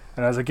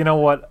I was like, you know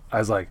what? I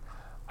was like,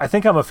 I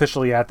think I'm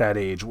officially at that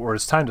age where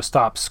it's time to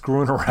stop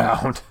screwing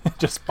around and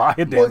just buy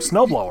a damn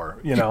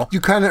snowblower, You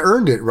kind of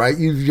earned it, right?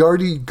 You've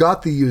already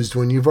got the used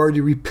one. You've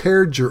already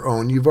repaired your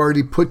own. You've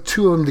already put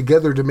two of them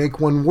together to make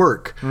one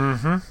work.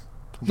 Done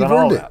You've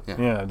all earned that. it.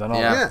 Yeah, done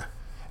all Yeah. that.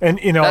 Yeah. And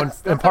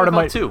That's and part of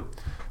my too.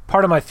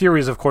 part of my theory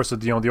is, of course,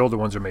 that the older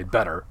ones are made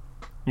better,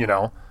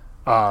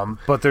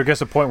 but there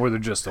gets a point where they're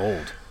just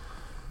old.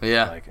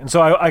 Yeah. And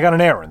so I got an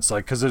Ariens,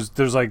 because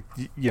there's like,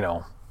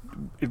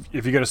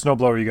 if you get a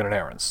snowblower, you get an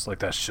Ariens. Like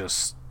that's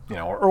just,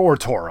 or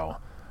Toro.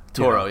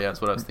 Toro, yeah,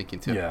 that's what I was thinking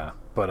too. Yeah,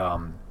 but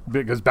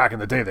because back in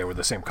the day they were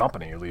the same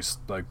company. At least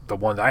like the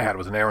one I had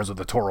was an Ariens with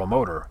a Toro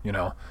motor.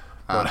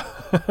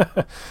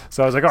 But,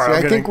 so I was like, all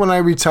right. See, I think when I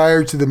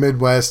retire to the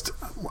Midwest,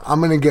 I'm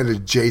going to get a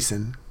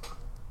Jason.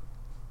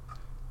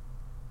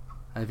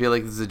 I feel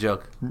like this is a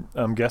joke.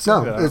 I'm guessing.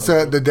 No, it's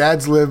the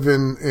dads live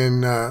in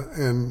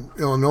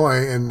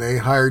Illinois, and they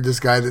hired this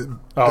guy that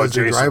does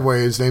their Jason.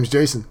 driveway. His name's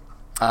Jason.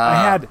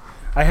 I had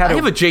I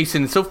have a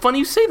Jason. It's so funny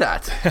you say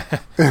that.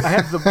 I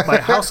had my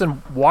house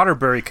in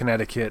Waterbury,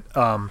 Connecticut.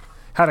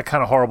 Had a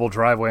kind of horrible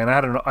driveway, and I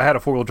had a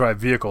 4-wheel drive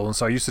vehicle, and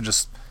so I used to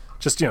just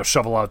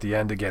shovel out the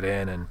end to get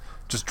in and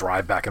just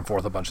drive back and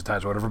forth a bunch of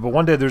times or whatever. But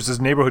one day there's this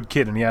neighborhood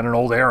kid, and he had an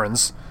old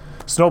Ariens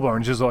snowblower, and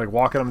he's just like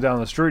walking him down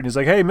the street, and he's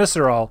like, "Hey,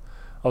 mister, I'll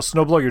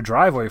snowblow your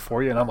driveway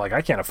for you." And I'm like,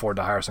 I can't afford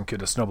to hire some kid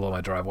to snowblow my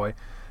driveway.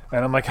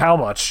 And I'm like, how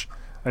much?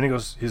 And he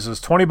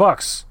says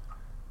 $20.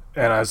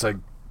 And I was like,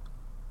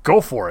 go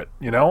for it,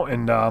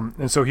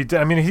 and so he did.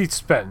 I mean, he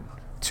spent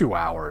 2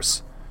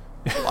 hours,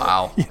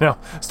 Wow.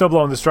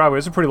 snowblowing this driveway.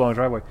 It's a pretty long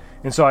driveway,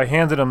 and so I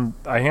handed him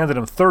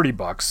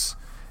 $30,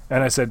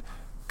 and I said,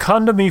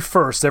 "Come to me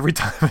first every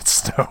time it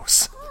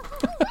snows."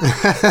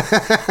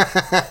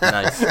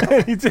 Nice.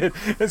 And he did.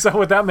 And so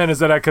what that meant is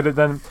that I could have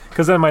then,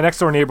 because then my next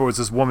door neighbor was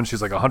this woman.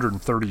 She's like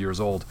 130 years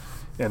old,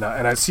 and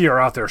I'd see her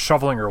out there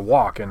shoveling her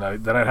walk, and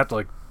then I'd have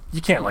to you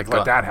can't let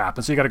that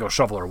happen. So you got to go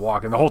shovel her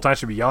walk, and the whole time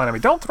she'd be yelling at me,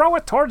 "Don't throw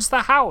it towards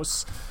the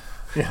house."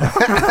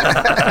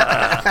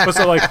 But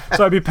so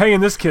I'd be paying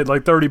this kid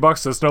like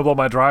 $30 to snowblow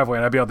my driveway,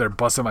 and I'd be out there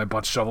busting my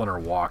butt shoveling her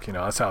walk.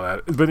 That's how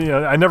that. But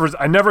I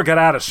never got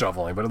out of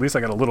shoveling, but at least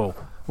I got a little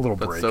break.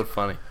 That's so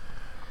funny.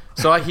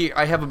 So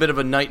I have a bit of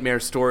a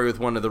nightmare story with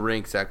one of the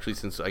rinks, actually,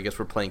 since I guess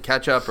we're playing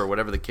catch up or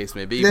whatever the case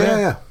may be.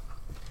 Yeah.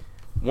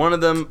 One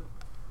of them,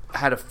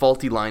 had a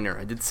faulty liner.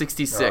 I did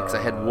 66.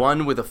 I had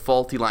one with a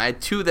faulty liner. I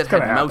had two that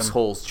had mouse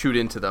holes chewed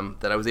into them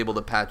that I was able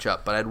to patch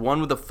up. But I had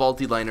one with a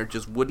faulty liner,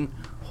 just wouldn't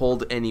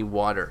hold any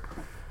water.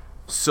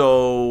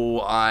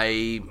 So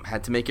I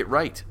had to make it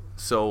right.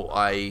 So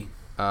I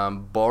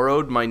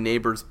borrowed my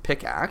neighbor's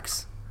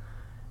pickaxe,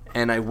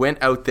 and I went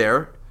out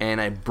there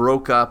and I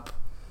broke up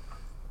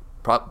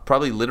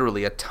probably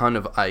literally a ton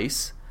of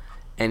ice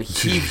and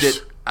heaved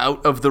it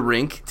out of the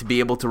rink to be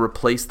able to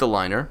replace the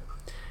liner.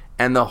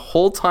 And the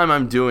whole time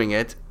I'm doing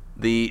it,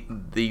 the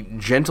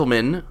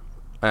gentleman,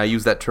 I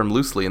use that term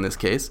loosely in this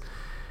case,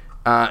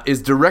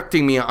 is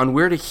directing me on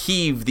where to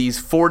heave these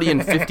 40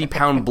 and 50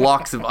 pound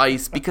blocks of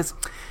ice, because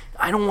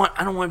I don't want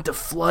him to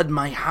flood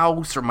my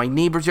house or my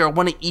neighbor's yard. I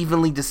want to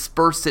evenly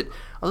disperse it.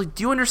 I was like,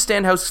 do you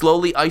understand how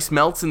slowly ice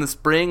melts in the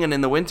spring and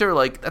in the winter?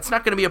 Like, that's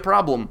not going to be a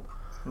problem.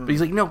 But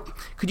he's like, no,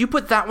 could you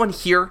put that one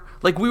here?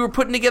 Like, we were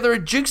putting together a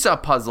jigsaw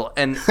puzzle.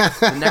 And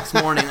the next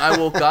morning I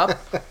woke up,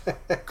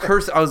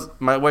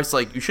 my wife's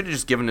like, you should have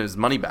just given him his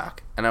money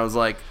back. And I was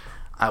like,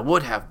 I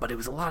would have, but it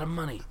was a lot of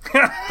money.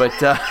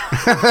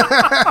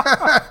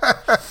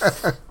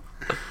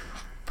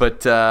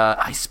 But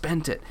I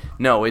spent it.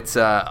 No, it's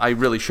I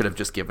really should have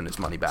just given his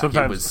money back.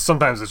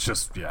 Sometimes it's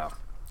just, yeah.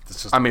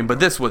 It's just, I mean, but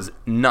this was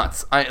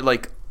nuts. I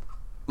like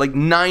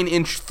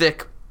 9-inch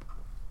thick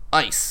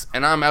ice,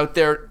 and I'm out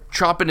there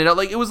chopping it out.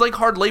 Like, it was like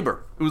hard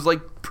labor. It was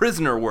like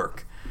prisoner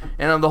work.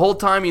 And the whole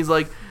time he's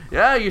like,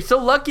 yeah, you're so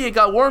lucky it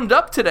got warmed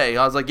up today.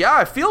 I was like, yeah,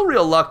 I feel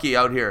real lucky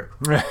out here.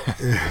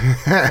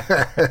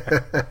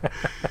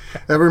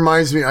 That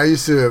reminds me, I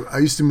used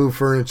to move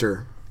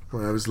furniture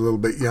when I was a little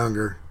bit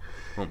younger.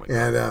 Oh my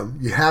God.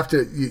 And you have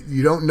to,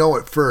 you don't know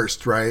at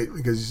first, right?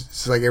 Because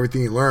it's like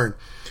everything you learn.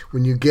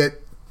 When you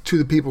get to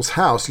the people's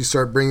house, you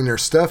start bringing their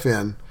stuff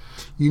in.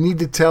 You need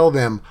to tell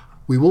them,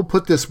 we will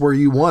put this where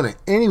you want it,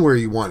 anywhere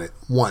you want it,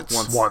 once.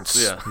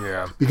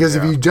 Yeah. Because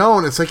if you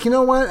don't, it's like, you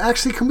know what?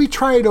 Actually, can we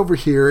try it over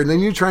here? And then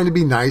you're trying to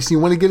be nice. And you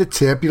want to get a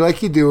tip.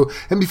 You do.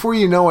 And before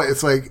you know it,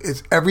 it's like,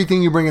 it's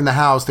everything you bring in the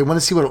house. They want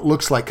to see what it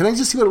looks like. Can I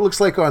just see what it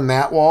looks like on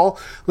that wall?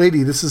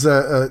 Lady, this is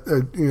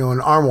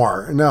an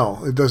armoire.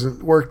 No, it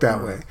doesn't work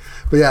that way.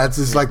 But yeah, it's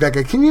just like that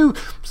guy. Can you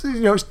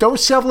don't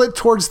shovel it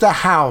towards the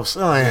house.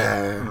 Oh,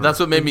 yeah. That's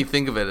what made me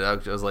think of it. I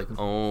was like,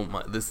 oh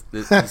my, this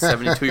he's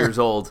 72 years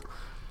old.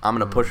 I'm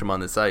going to push him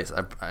on this ice.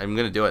 I'm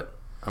going to do it.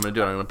 I'm going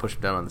to push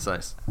him down on this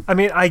ice. I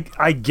mean,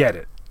 I get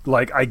it.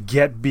 Like, I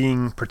get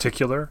being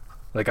particular.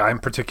 Like, I'm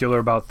particular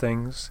about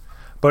things.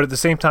 But at the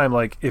same time,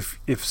 like,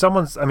 if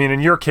someone's, I mean, in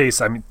your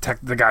case, I mean,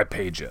 the guy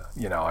paid you.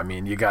 I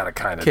mean, you got to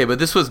kind of. Okay, but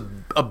this was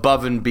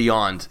above and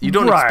beyond. You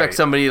don't expect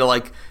somebody to,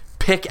 like,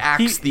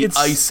 pickaxe the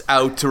ice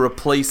out to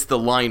replace the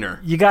liner.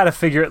 You got to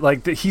figure it,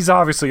 like, he's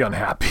obviously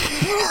unhappy.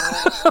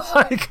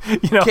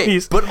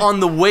 But on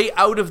the way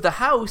out of the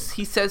house,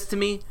 he says to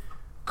me,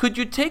 could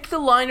you take the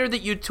liner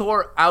that you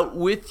tore out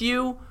with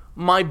you?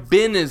 My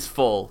bin is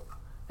full.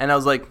 And I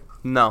was like,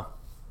 no,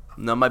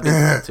 my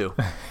bin's full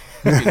too.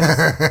 You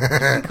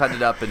can cut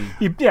it up and...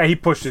 He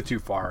pushed it too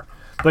far.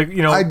 Like,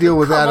 I deal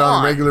with that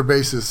on a regular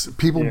basis.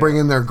 People bring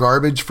in their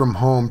garbage from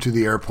home to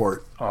the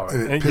airport. Oh,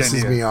 and it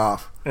pisses me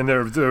off. And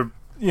they're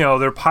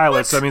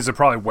pilots. What? That means they're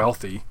probably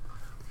wealthy.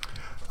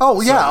 Oh,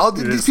 yeah.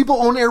 These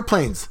people own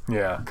airplanes.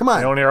 Yeah. Come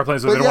on. They own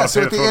airplanes, but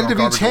so at the end of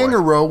each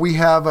hangar row, we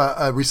have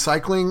a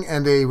recycling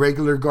and a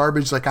regular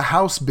garbage, like a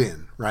house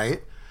bin,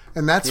 right?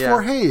 And that's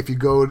for, hey, if you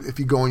go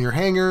in your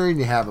hangar and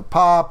you have a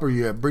pop or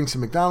you bring some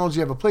McDonald's,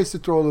 you have a place to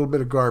throw a little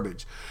bit of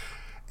garbage.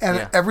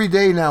 And every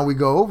day now we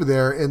go over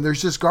there and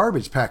there's just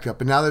garbage packed up.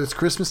 And now that it's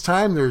Christmas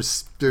time,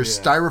 there's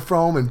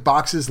styrofoam and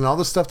boxes and all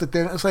the stuff that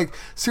it's like,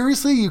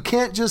 seriously, you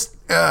can't just...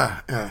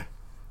 But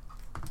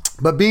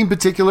being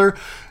particular...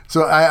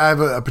 So I have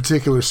a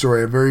particular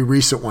story, a very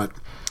recent one,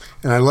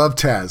 and I love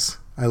Taz.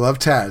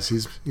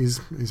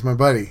 He's my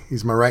buddy.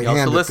 He's my right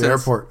hand at the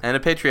airport and a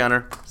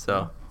Patreoner.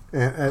 So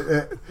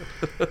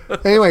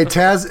anyway,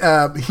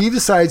 Taz he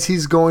decides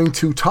he's going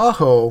to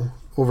Tahoe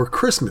over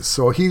Christmas.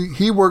 So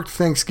he worked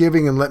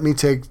Thanksgiving and let me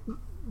take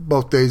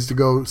both days to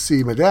go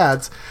see my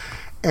dad's,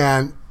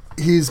 and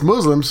he's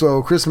Muslim,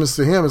 so Christmas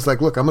to him is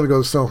like, look, I'm going to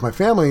go stay with my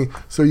family,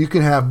 so you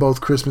can have both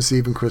Christmas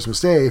Eve and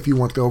Christmas Day if you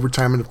want the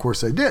overtime, and of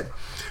course I did.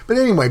 But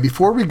anyway,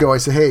 before we go, I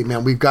said, hey,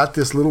 man, we've got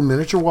this little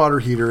miniature water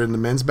heater in the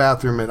men's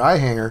bathroom at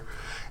iHanger,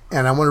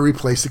 and I want to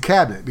replace the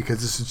cabinet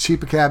because it's as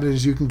cheap a cabinet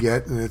as you can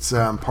get, and it's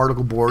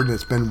particle board, and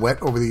it's been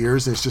wet over the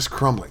years, and it's just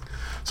crumbling.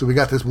 So we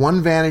got this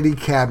one vanity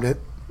cabinet,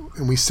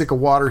 and we stick a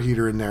water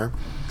heater in there.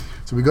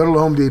 So we go to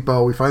Home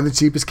Depot, we find the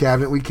cheapest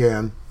cabinet we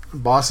can.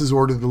 Boss has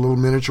ordered the little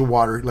miniature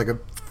water, like a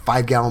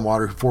 5-gallon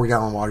water,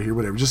 4-gallon water heater,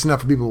 whatever, just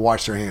enough for people to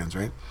wash their hands,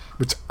 right?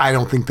 Which I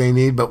don't think they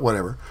need, but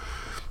whatever.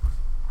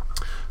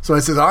 So I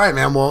said, all right,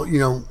 man, well,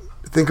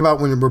 think about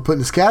when we're putting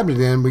this cabinet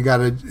in, we got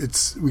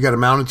to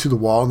mount it to the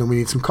wall, and then we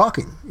need some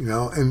caulking,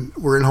 and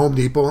we're in Home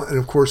Depot, and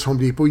of course, Home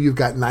Depot, you've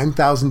got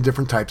 9,000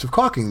 different types of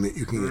caulking that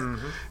you can get.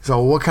 Mm-hmm.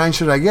 So what kind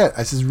should I get?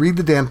 I says, read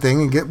the damn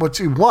thing and get what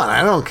you want.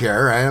 I don't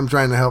care. I'm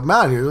trying to help him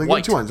out here. Like,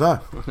 which ones, huh?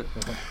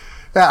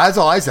 Yeah, that's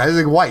all I said. I was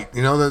like white.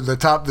 The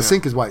top, the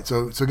sink is white.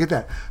 So get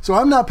that. So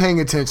I'm not paying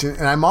attention,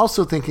 and I'm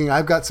also thinking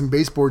I've got some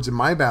baseboards in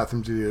my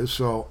bathroom to do.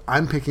 So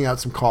I'm picking out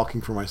some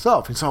caulking for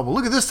myself. And so, well,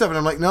 look at this stuff, and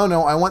I'm like, no,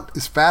 I want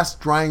as fast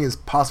drying as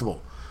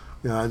possible.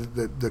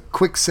 The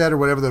quick set or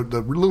whatever,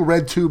 the little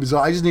red tube is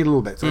all. I just need a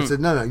little bit. So I said,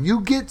 no,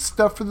 you get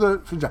stuff for the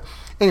job.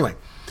 Anyway,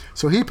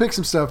 so he picks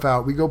some stuff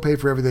out. We go pay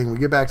for everything. We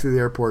get back to the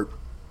airport,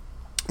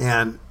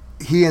 and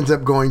he ends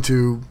up going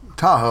to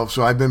Tahoe.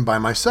 So I've been by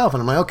myself,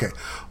 and I'm like, okay,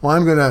 well,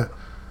 I'm gonna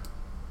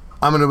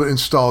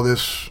install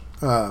this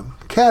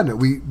cabinet.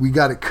 We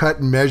got it cut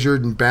and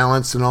measured and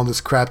balanced and all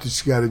this crap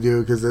that you got to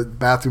do because the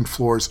bathroom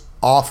floor is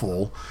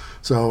awful.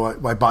 So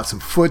I bought some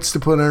foots to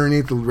put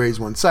underneath to raise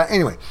one side.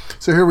 Anyway,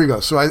 so here we go.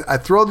 So I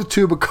throw the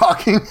tube of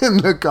caulking in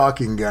the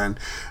caulking gun.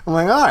 I'm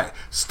like, all right,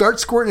 start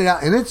squirting it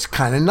out. And it's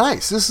kind of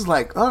nice. This is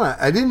like,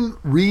 I didn't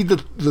read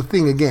the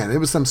thing again. It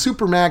was some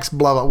Supermax,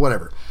 blah, blah,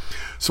 whatever.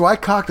 So I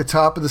caulked the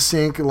top of the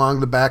sink along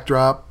the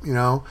backdrop,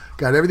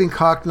 got everything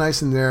caulked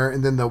nice in there.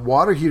 And then the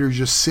water heater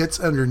just sits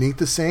underneath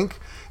the sink.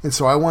 And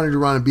so I wanted to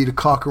run a bead of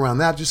caulk around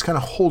that, just kind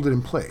of hold it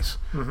in place,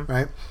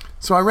 right?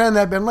 So I ran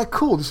that bed. I'm like,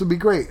 cool, this will be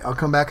great. I'll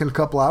come back in a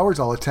couple hours.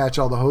 I'll attach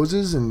all the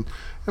hoses, and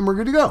we're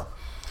good to go.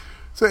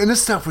 So, and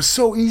this stuff was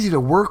so easy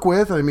to work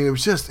with. I mean, I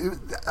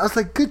was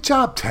like, good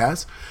job,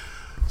 Taz.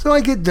 So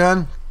I get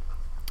done,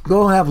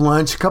 go have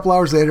lunch. A couple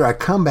hours later, I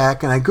come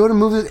back, and I go to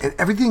move it, and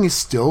everything is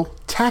still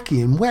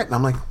tacky and wet. And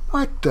I'm like,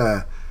 what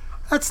the?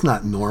 That's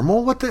not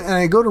normal. What the? And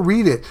I go to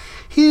read it.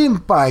 He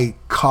didn't buy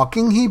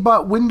caulking. He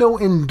bought window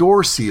and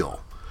door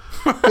seal.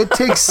 It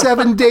takes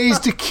 7 days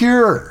to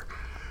cure.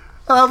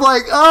 I'm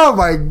like, oh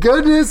my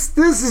goodness,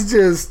 this is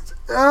just,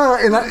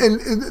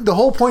 and the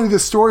whole point of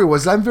this story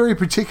was I'm very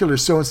particular.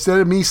 So instead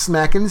of me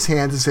smacking his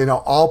hands and saying,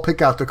 no, I'll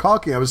pick out the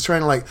caulking, I was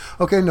trying to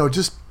okay, no,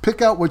 just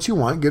pick out what you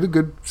want, get a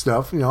good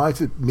stuff. I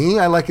said,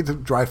 I like it to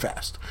dry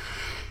fast.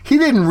 He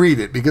didn't read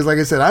it because, like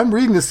I said, I'm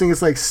reading this thing.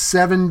 It's like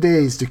 7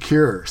 days to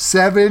cure.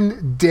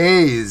 7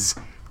 days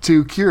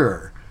to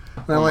cure.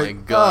 And I'm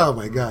like, God. Oh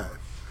my God.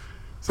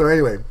 So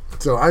anyway,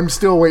 I'm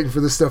still waiting for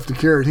this stuff to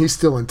cure, and he's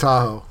still in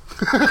Tahoe.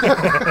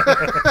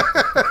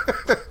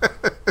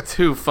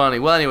 Too funny.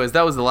 Well, anyways,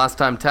 that was the last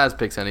time Taz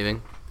picks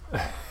anything.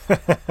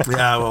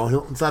 Yeah,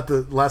 well, it's not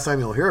the last time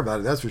you'll hear about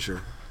it, that's for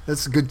sure.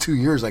 That's a good 2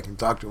 years I can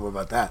talk to him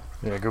about that.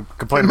 Yeah, go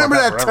complain Remember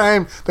about that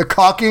forever. time, the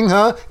caulking,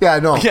 huh? Yeah, I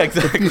know. Yeah,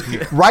 exactly.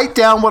 Write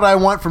down what I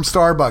want from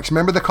Starbucks.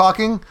 Remember the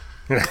caulking?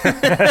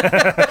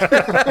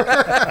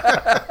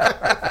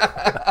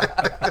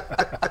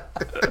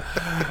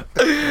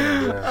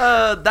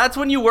 That's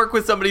when you work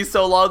with somebody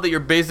so long that you're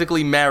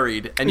basically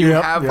married and you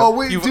Yep, have yep. Oh,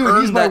 wait, you've dude,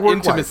 earned he's my that work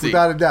intimacy. wife,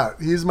 without a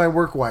doubt. He's my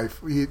work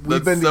wife. We've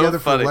That's been so together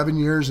funny. for 11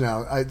 years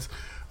now.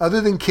 Other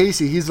than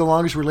Casey, he's the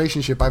longest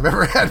relationship I've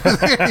ever had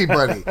with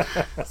anybody.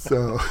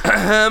 So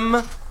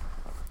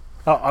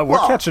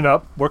We're catching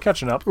up. We're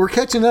catching up. we're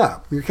catching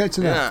up. You're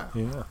catching up.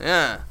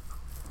 Yeah.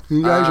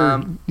 You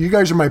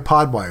guys are my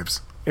pod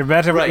wives.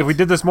 Imagine Right. if we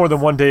did this more than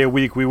 1 day a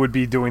week, we would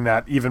be doing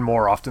that even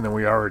more often than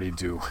we already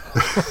do.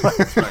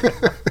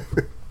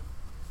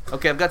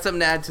 Okay, I've got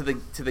something to add to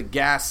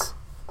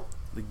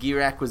the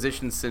gear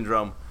acquisition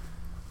syndrome.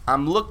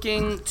 I'm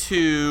looking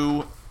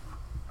to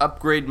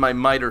upgrade my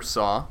miter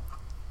saw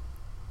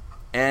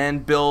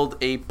and build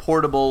a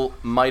portable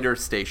miter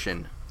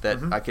station that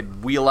I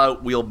could wheel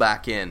out, wheel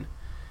back in.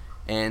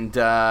 And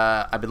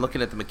I've been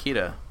looking at the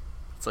Makita.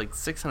 It's like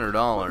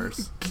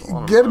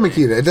 $600. Get a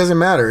Makita. It doesn't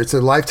matter. It's a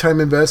lifetime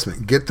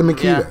investment. Get the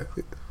Makita.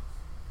 Yeah.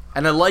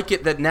 And I like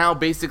it that now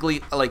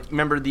basically,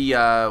 remember the,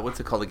 what's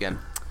it called again?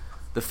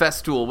 The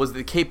Festool was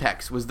the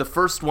Capex was the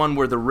first one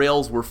where the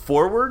rails were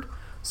forward,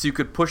 so you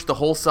could push the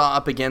whole saw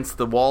up against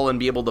the wall and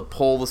be able to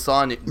pull the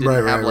saw, and it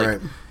didn't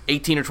have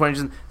 18 or 20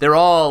 inches. They're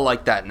all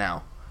like that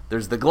now.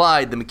 There's the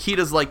Glide, the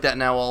Makita's like that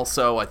now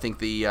also. I think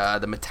the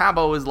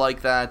Metabo is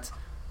like that.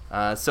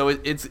 So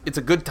it's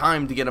a good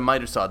time to get a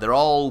miter saw. They're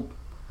all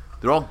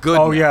good.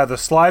 Oh now. yeah, the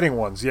sliding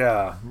ones.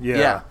 Yeah.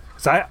 Yeah.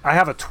 So I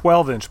have a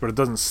 12-inch, but it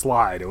doesn't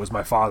slide. It was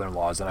my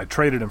father-in-law's, and I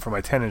traded him for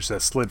my 10-inch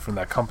that slid from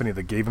that company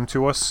that gave him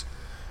to us.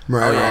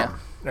 Right. Oh yeah.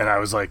 And I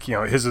was like,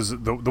 his is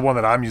the one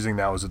that I'm using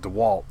now is a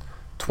DeWalt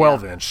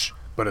 12-inch,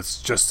 but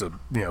it's just a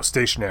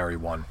stationary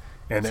one.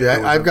 And See,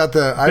 I've got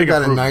a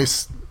improvement.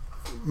 nice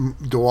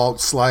DeWalt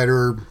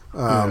slider,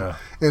 and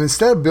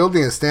instead of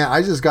building a stand,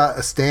 I just got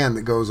a stand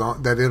that goes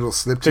on that it'll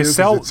slip to because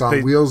it's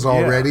on wheels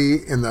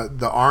already, and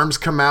the arms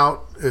come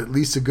out at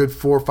least a good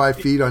 4 or 5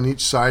 feet on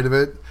each side of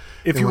it.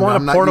 If And you when want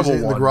I'm a not portable using it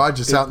in one, the garage,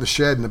 it's out in the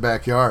shed in the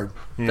backyard.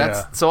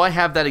 Yeah. So I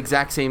have that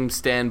exact same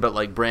stand, but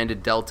like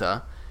branded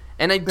Delta,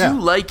 and I do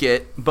like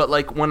it. But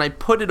like when I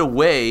put it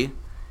away,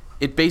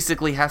 it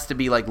basically has to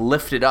be like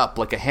lifted up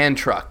like a hand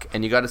truck,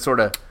 and you got to sort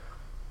of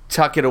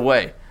tuck it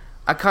away.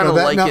 I kind of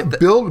like it.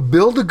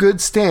 Build a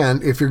good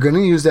stand if you're going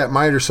to use that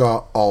miter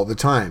saw all the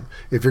time.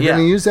 If you're going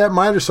to use that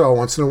miter saw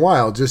once in a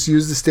while, just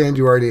use the stand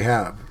you already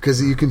have because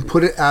you can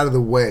put it out of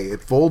the way. It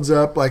folds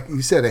up like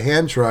you said, a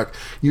hand truck.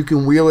 You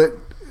can wheel it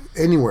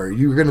anywhere.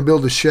 You're going to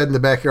build a shed in the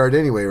backyard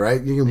anyway,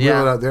 right? You can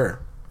wheel it out there.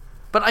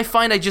 But I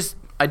find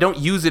I don't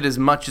use it as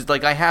much as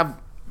like I have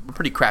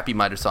pretty crappy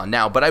miter saw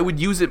now, but I would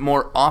use it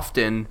more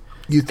often.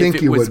 You think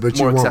if it you was would, but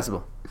you more won't.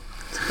 accessible.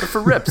 Or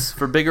for rips,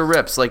 for bigger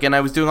rips. Like, and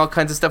I was doing all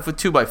kinds of stuff with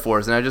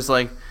 2x4s, and I just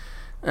like,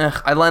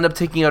 I lined up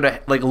taking out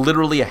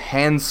literally a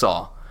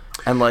handsaw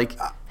and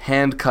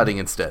hand cutting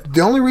instead.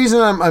 The only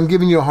reason I'm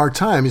giving you a hard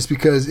time is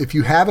because if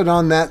you have it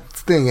on that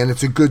thing and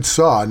it's a good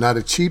saw, not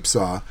a cheap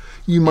saw,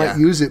 you might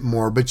use it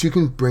more, but you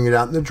can bring it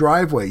out in the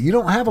driveway. You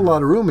don't have a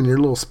lot of room in your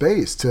little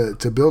space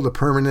to build a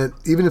permanent,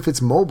 even if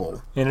it's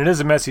mobile. And it is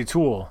a messy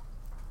tool.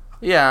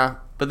 Yeah,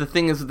 but the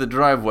thing is with the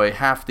driveway,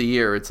 half the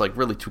year it's like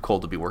really too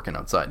cold to be working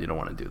outside. You don't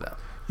want to do that.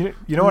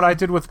 You know what I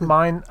did with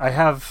mine? I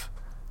have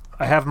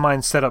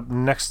mine set up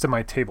next to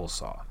my table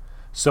saw.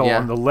 So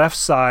on the left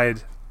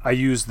side, I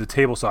use the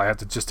table saw. I have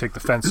to just take the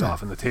fence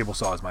off, and the table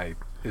saw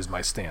is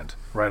my stand.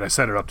 Right, I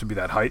set it up to be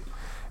that height.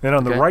 And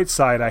on the right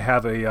side, I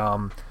have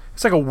a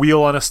it's like a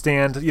wheel on a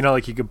stand. You know,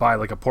 like you could buy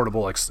like a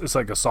portable, it's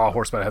like a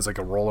sawhorse, but it has like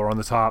a roller on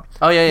the top.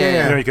 Oh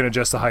yeah. You know, you can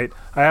adjust the height.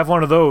 I have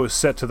one of those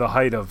set to the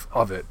height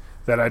of it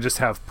that I just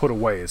have put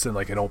away. It's in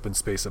like an open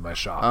space in my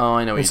shop. Oh,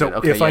 I know what you so did.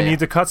 Okay, if I need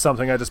to cut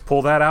something, I just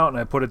pull that out and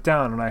I put it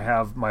down, and I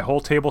have my whole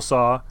table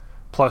saw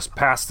plus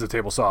past the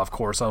table saw, of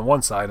course, on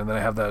one side, and then I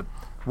have that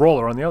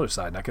roller on the other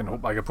side, and I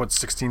can put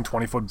 16,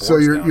 20-foot boards So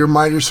down. your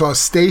miter saw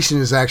station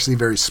is actually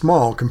very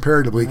small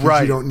comparatively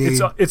because you don't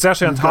need... It's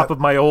actually on top of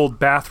my old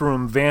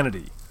bathroom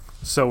vanity.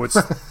 So it's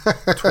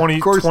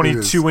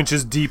 22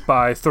 inches deep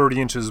by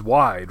 30 inches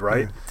wide,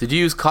 right? Did you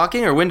use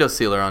caulking or window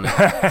sealer on it?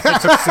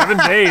 It took 7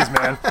 days,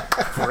 man.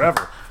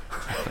 Forever.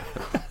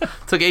 It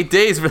took 8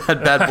 days for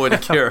that bad boy to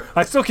cure.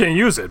 I still can't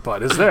use it,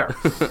 but it's there.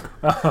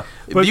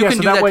 But you can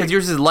do that because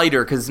yours is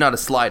lighter because it's not a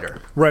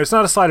slider. Right, it's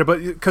not a slider,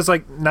 but because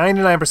like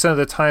 99% of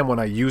the time when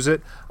I use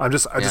it,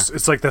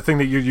 it's like the thing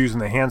that you're using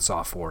the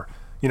handsaw for.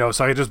 You know,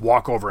 so I just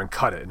walk over and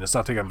cut it, and it's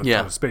not taking up a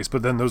ton of space.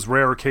 But then those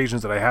rare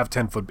occasions that I have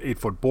 10-foot,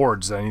 8-foot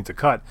boards that I need to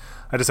cut,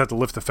 I just have to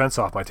lift the fence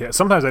off my table.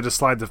 Sometimes I can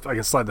slide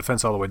the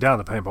fence all the way down,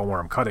 depending upon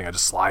where I'm cutting. I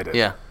just slide it.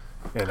 Yeah.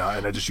 And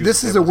I just use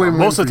This the is table a saw. win-win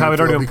Most of the for time, you, I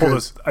don't Phil, even pull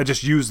because- I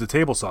just use the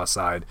table saw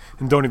side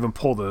and don't even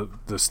pull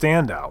the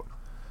stand out.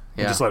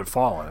 And just let it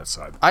fall on its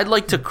side. I'd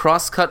like to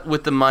cross cut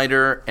with the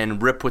miter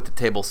and rip with the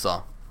table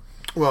saw.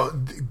 Well,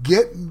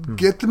 get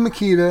the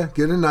Makita,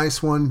 get a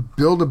nice one,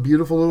 build a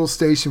beautiful little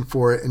station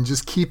for it, and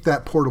just keep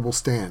that portable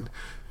stand.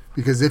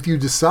 Because if you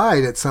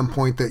decide at some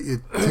point that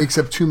it takes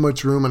up too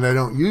much room and I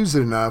don't use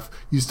it enough,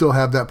 you still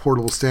have that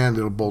portable stand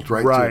that'll bolt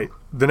right to.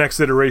 The next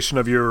iteration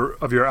of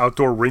your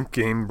outdoor rink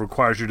game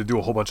requires you to do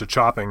a whole bunch of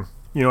chopping.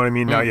 You know what I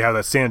mean? Now you have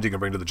that stand you can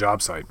bring to the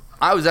job site.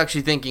 I was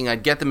actually thinking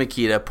I'd get the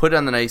Makita, put it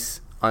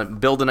on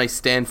build a nice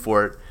stand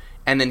for it,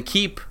 and then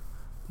keep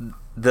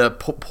the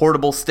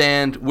portable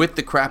stand with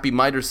the crappy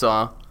miter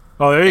saw.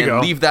 Oh, there you go.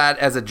 And leave that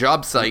as a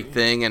job site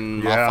thing,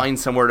 and I'll find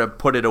somewhere to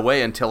put it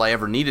away until I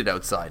ever need it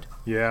outside.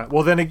 Yeah.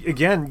 Well, then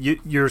again,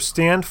 your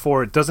stand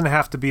for it doesn't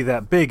have to be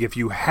that big. If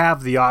you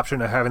have the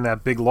option of having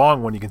that big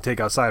long one, you can take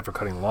outside for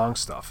cutting long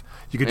stuff.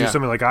 You could do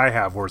something like I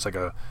have, where it's like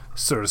a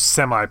sort of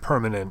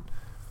semi-permanent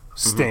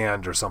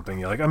stand or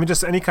something.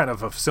 Just any kind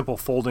of a simple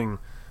folding,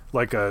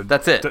 like a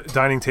that's it.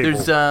 Dining table.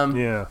 There's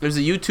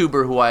a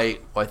YouTuber who I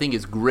think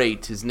is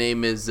great. His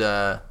name is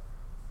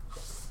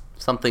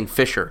something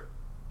Fisher.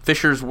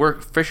 Fisher's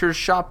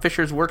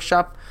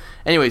Workshop.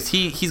 Anyways,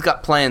 he's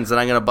got plans and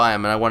I'm gonna buy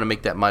him, and I want to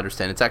make that miter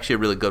stand. It's actually a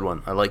really good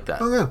one. I like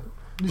that. Oh yeah,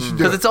 you should do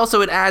Because it. it's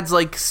also, it adds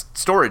like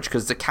storage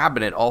because it's a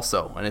cabinet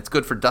also, and it's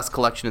good for dust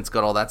collection. It's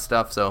got all that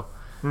stuff. So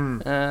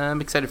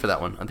I'm excited for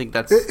that one. I think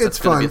that's It's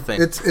gonna fun. be a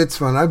thing. It's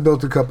fun. I've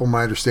built a couple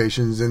miter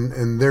stations,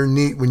 and they're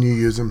neat when you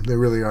use them. They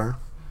really are.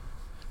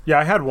 Yeah,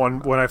 I had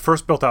one when I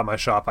first built out my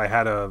shop. I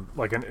had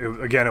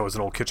it was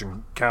an old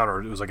kitchen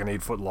counter. It was like an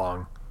 8-foot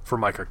long for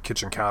my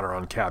kitchen counter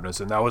on cabinets,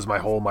 and that was my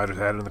whole miter.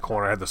 I had it in the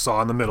corner. I had the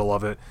saw in the middle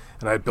of it,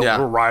 and I built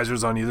little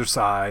risers on either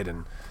side,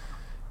 and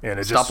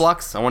it Stop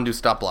blocks? I want to do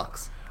stop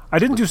blocks. I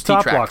didn't do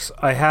stop T-track. blocks.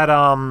 I had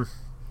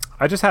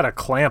I just had a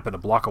clamp and a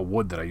block of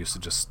wood that I used to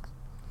just,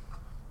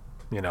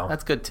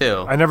 That's good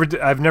too. I've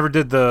never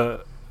did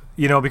the,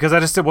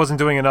 because it wasn't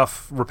doing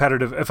enough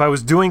repetitive. If I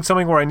was doing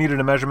something where I needed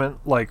a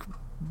measurement like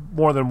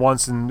more than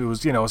once, and it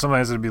was,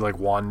 sometimes it'd be like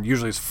 1.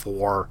 Usually it's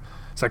 4.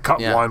 So I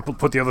cut one,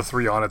 put the other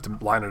 3 on it to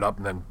line it up,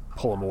 and then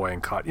pull them away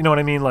and cut. You know what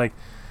I mean? Like,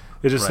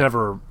 it just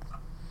never,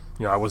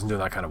 I wasn't doing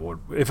that kind of wood.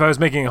 If I was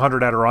making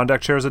 100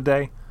 Adirondack chairs a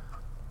day,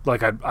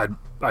 like I'd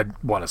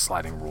want a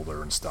sliding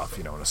ruler and stuff,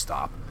 and a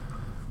stop.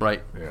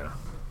 Right. Yeah.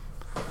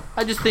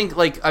 I just think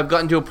like I've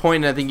gotten to a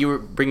point, and I think you were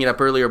bringing it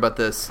up earlier about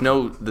the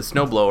snow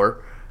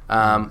blower.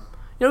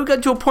 We've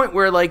gotten to a point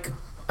where like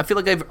I feel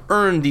like I've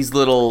earned these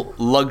little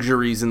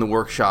luxuries in the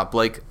workshop.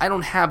 Like I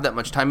don't have that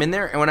much time in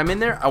there, and when I'm in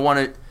there, I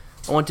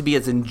want to be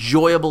as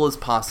enjoyable as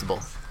possible.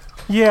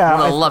 Yeah,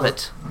 I love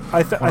it.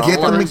 Get the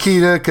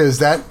Makita because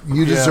that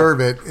you deserve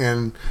it,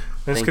 and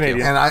it's Thank Canadian.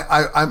 you. and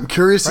I'm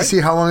curious to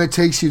see how long it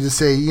takes you to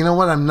say, you know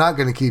what, I'm not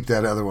going to keep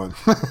that other one.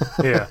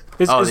 Yeah.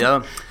 the other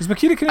one. Is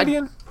Makita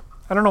Canadian?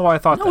 I don't know why I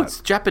thought No, that. it's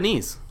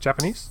Japanese.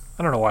 Japanese?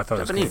 I don't know why I thought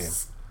it was Canadian.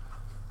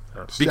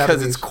 Japanese. Because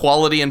Japanese. it's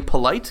quality and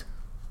polite.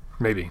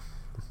 Maybe.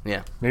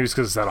 Yeah. Maybe it's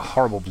because it's that a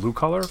horrible blue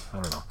color.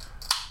 I don't know.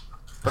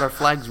 But our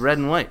flag's red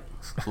and white,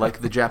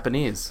 like the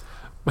Japanese.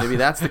 Maybe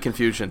that's the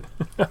confusion.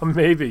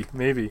 Maybe.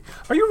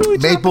 Are you really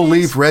Maple Japanese?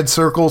 leaf, red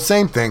circle,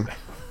 same thing.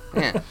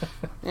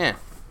 Yeah.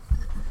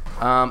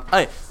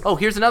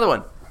 Here's another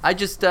one. I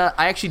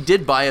actually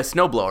did buy a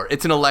snowblower.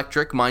 It's an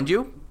electric, mind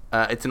you.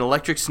 It's an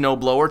electric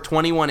snowblower,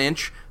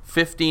 21-inch,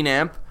 15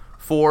 amp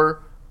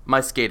for my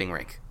skating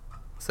rink.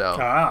 So,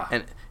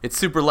 and it's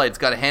super light. It's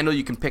got a handle.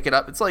 You can pick it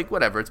up. It's like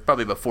whatever. It's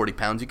probably about 40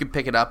 pounds. You can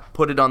pick it up,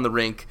 put it on the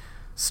rink,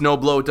 snow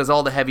blow. It does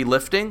all the heavy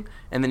lifting,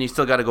 and then you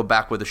still got to go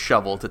back with a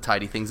shovel to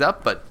tidy things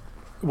up. But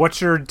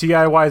what's your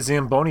DIY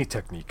Zamboni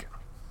technique?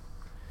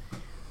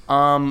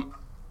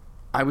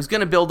 I was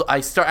gonna build. I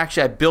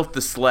built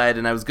the sled,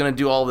 and I was gonna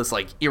do all this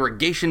like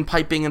irrigation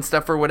piping and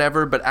stuff or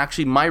whatever. But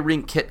actually, my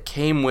rink kit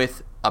came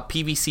with a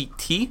PVC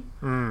T,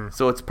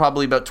 so it's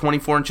probably about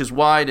 24 inches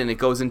wide, and it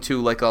goes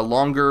into like a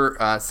longer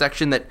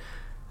section that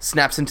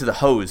snaps into the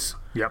hose.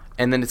 Yep.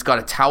 And then it's got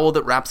a towel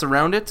that wraps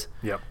around it.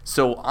 Yep.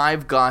 So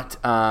I've got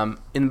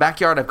in the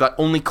backyard, I've got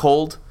only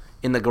cold.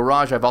 In the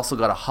garage, I've also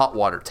got a hot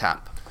water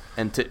tap,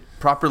 and to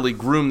properly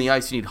groom the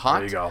ice, you need hot.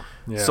 There you go.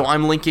 Yeah. So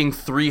I'm linking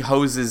 3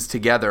 hoses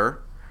together.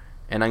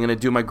 And I'm going to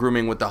do my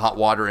grooming with the hot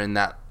water in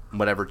that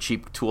whatever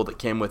cheap tool that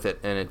came with it.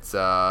 And it's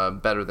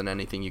better than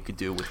anything you could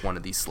do with one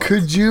of these sleds.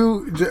 Could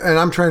you, and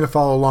I'm trying to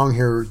follow along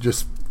here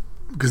just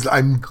because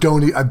I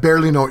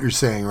barely know what you're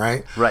saying,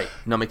 right? Right.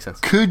 No, makes sense.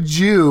 Could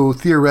you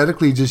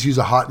theoretically just use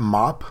a hot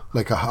mop,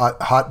 like a hot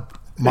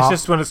mop?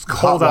 It's just when it's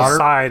cold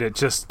outside, it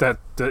just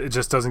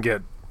doesn't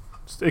get,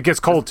 it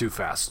gets cold too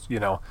fast, you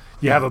know.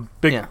 You have a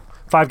big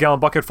 5-gallon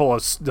bucket full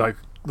of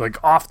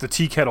like off the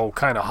tea kettle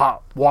kind of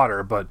hot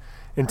water, but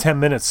in 10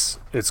 minutes,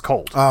 it's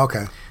cold. Oh,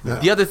 okay. Yeah.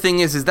 The other thing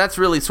is that's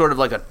really sort of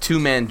like a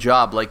 2-man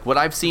job. Like what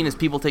I've seen is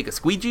people take a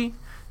squeegee,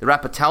 they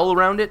wrap a towel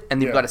around it,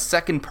 and they've got a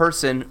second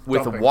person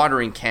with Dumping. a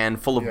watering can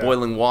full of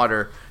boiling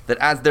water that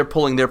as they're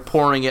pulling, they're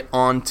pouring it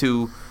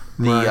onto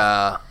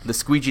the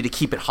squeegee to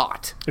keep it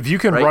hot. If you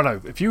can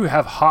if you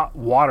have hot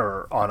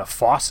water on a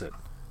faucet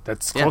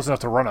that's close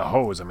enough to run a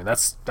hose, I mean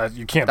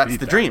you can't beat that. That's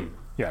the dream.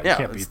 Yeah, you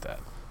can't beat that.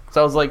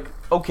 So I was like,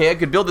 okay, I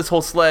could build this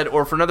whole sled,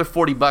 or for another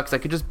 $40, I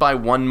could just buy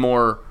one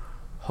more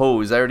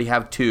hose. I already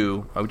have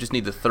 2. I would just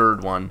need the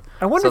third one.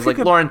 I wonder so I if was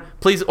like, Lauren,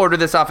 please order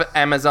this off at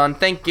Amazon.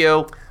 Thank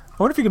you. I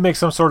wonder if you could make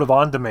some sort of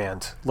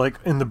on-demand, like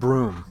in the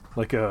broom,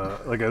 like a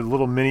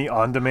little mini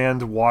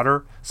on-demand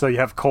water. So you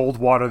have cold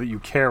water that you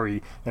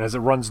carry, and as it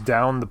runs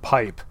down the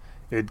pipe,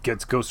 it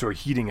goes to a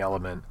heating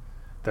element.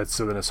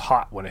 So then it's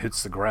hot when it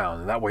hits the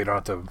ground, and that way you don't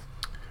have to.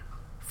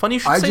 Funny you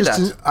should say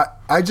that.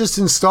 I just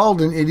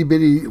installed an itty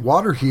bitty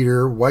water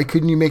heater. Why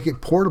couldn't you make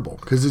it portable?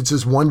 Because it's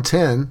just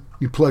 110.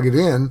 You plug it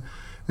in,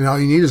 and all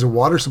you need is a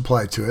water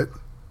supply to it.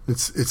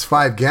 It's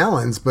 5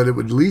 gallons, but it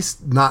would at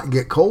least not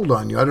get cold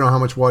on you. I don't know how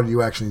much water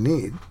you actually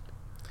need.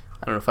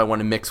 I don't know if I want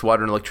to mix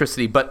water and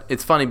electricity, but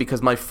it's funny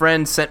because my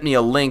friend sent me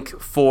a link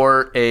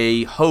for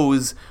a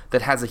hose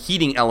that has a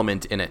heating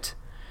element in it.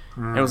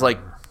 And it was like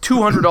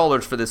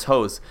 $200 for this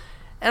hose.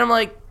 And I'm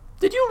like,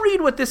 did you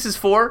read what this is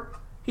for?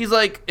 He's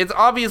like, it's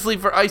obviously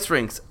for ice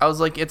rinks. I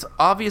was like, it's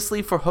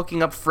obviously for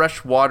hooking up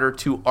fresh water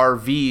to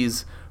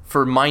RVs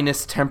for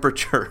minus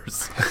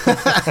temperatures.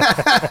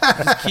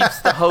 Just keeps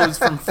the hose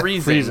from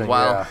freezing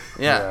while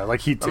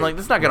like heat tape. I'm like,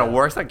 this is not gonna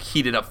work. It's not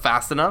heated up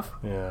fast enough.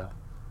 Yeah.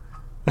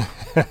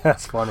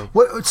 That's funny.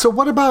 So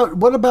what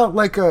about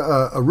like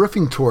a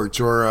roofing torch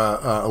or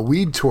a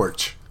weed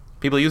torch?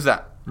 People use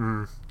that.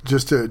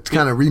 Just to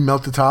kind of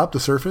remelt the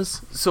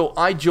surface? So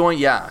I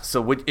joined,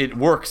 so it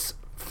works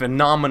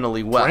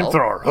phenomenally well.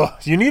 Flamethrower. Oh,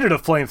 you needed a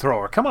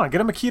flamethrower. Come on,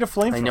 get a Makita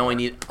flamethrower. I know I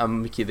need a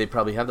Makita. They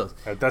probably have those.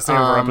 That's the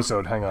name of our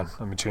episode. Hang on.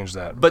 Let me change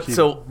that. But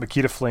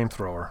Makita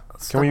flamethrower.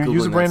 Can we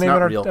use a Googling, brand that's name in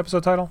not our real.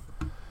 episode title?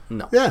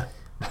 No. Yeah.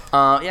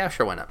 Yeah,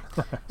 sure, why not?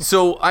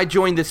 So I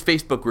joined this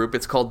Facebook group.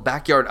 It's called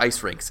Backyard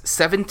Ice Rinks.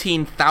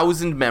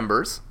 17,000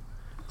 members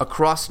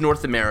across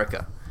North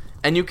America.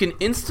 And you can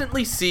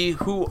instantly see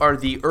who are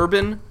the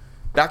urban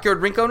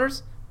backyard rink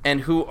owners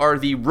and who are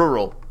the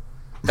rural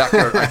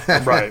backyard rink.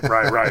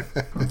 Right.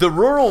 The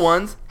rural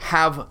ones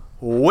have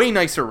way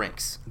nicer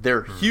rinks.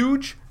 They're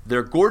huge.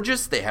 They're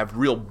gorgeous. They have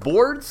real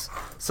boards.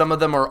 Some of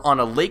them are on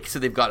a lake, so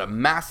they've got a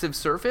massive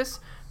surface.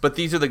 But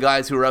these are the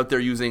guys who are out there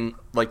using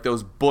like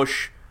those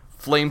bush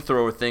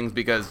flamethrower things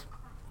because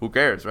who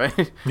cares,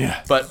 right?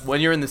 Yeah. But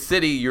when you're in the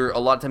city, a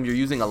lot of times you're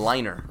using a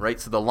liner, right?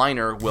 So the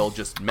liner will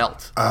just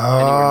melt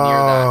anywhere near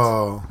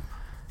that.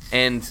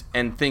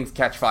 And things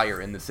catch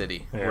fire in the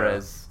city. Yeah.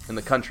 Whereas in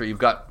the country, you've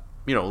got,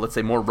 let's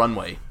say more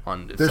runway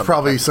on. There's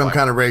probably some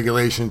kind of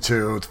regulation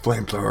to the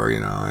flamethrower,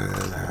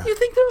 You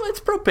think it's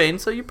propane,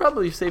 so you're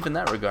probably safe in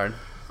that regard.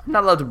 I'm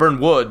not allowed to burn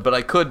wood, but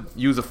I could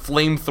use a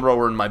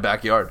flamethrower in my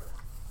backyard.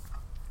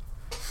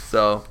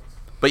 So,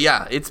 but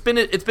yeah, it's been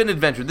an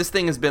adventure. This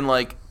thing has been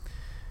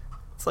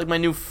it's like my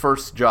new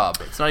first job.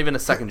 It's not even a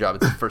second job;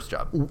 it's the first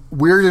job.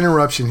 Weird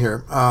interruption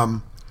here.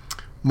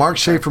 Mark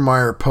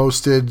Schaefermeyer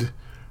posted.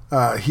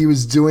 He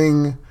was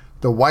doing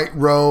the white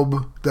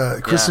robe,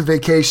 the Christmas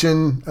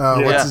vacation.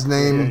 What's his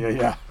name?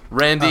 Yeah.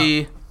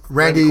 Randy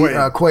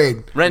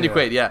Quaid. Randy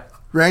Quaid, yeah.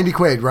 Randy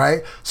Quaid,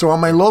 right? So on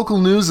my local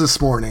news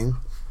this morning,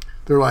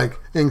 they're like,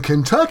 in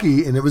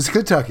Kentucky, and it was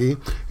Kentucky,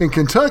 in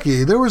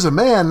Kentucky, there was a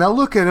man, now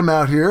look at him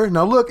out here,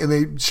 now look, and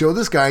they show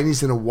this guy, and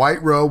he's in a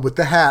white robe with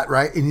the hat,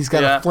 right? And he's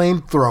got a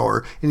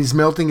flamethrower, and he's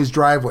melting his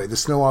driveway, the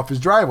snow off his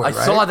driveway, I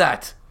saw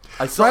that.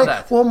 I saw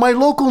that. Well, my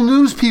local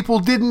news people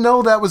didn't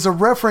know that was a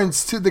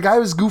reference to the guy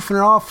was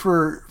goofing off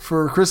for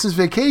Christmas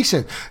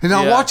Vacation. And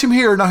now watch him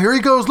here. Now here he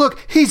goes. Look,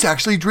 he's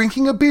actually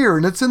drinking a beer,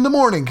 and it's in the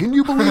morning. Can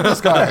you believe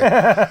this guy?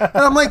 And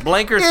I'm like,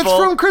 Blankers it's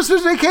full. from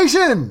Christmas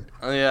Vacation.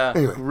 Yeah.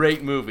 Anyway.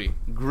 Great movie.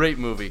 Great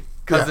movie.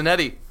 Cousin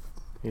Eddie.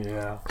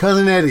 Yeah.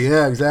 Cousin Eddie.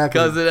 Yeah, exactly.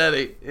 Cousin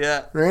Eddie.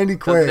 Yeah. Randy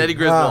Quaid. Cousin Eddie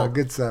Griswold. Oh,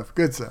 good stuff.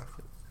 Good stuff.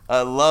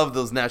 I love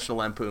those National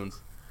Lampoons.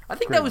 I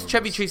think that was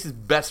Chevy Chase's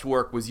best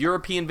work, was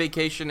European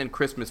Vacation and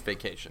Christmas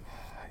Vacation.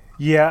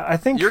 Yeah, I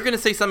think... You're going to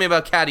say something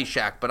about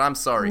Caddyshack, but I'm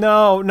sorry.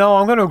 No,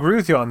 I'm going to agree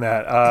with you on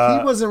that.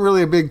 He wasn't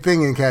really a big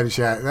thing in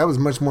Caddyshack. That was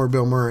much more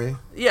Bill Murray.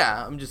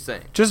 Yeah, I'm just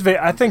saying.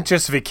 I think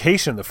just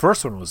Vacation, the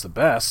first one, was the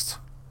best.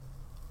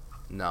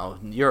 No,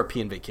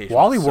 European Vacation.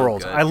 Wally was so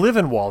World. good. I live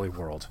in Wally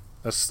World.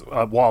 That's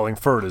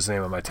Wallingford is the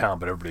name of my town,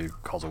 but everybody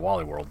calls it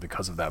Wally World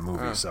because of that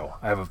movie. So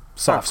I have a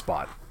soft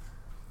spot.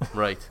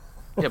 Right.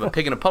 Yeah, but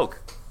Pig and a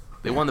Poke.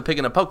 They won the Pig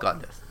and a Poke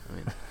contest. I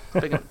mean,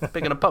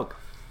 Pig and a Poke.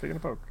 Pig and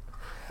a poke.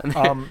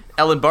 And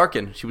Ellen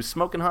Barkin, she was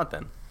smoking hot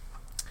then.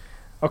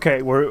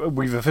 Okay,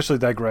 we've officially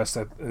digressed.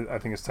 I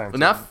think it's time.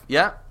 Enough?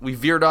 Yeah? We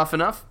veered off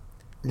enough?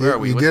 Where are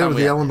we? You What did it time with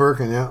we the at? Ellen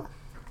Birkin, yeah.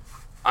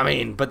 I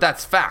mean, but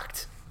that's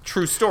fact.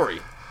 True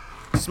story.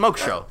 Smoke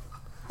show.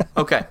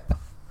 Okay.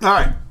 All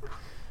right.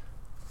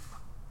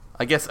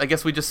 I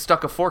guess we just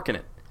stuck a fork in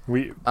it.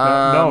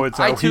 No, it's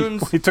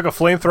iTunes. we took a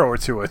flamethrower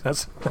to it.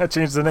 That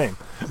changed the name.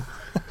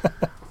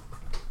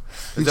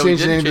 You that what you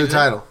changed the did? name to the Changed it?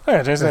 title. Oh,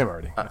 yeah, changed the name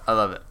already. I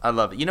love it. I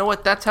love it. You know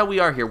what? That's how we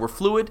are here. We're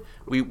fluid.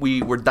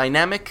 We're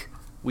dynamic.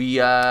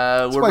 We're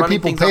why running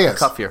people things pay off us.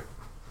 the cuff here.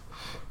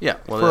 Yeah,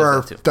 well, For our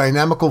that's that too.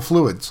 dynamical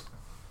fluids.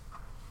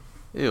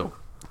 Ew.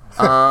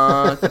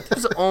 I think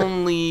there's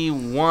only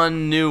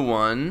one new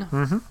one.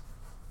 Mm-hmm.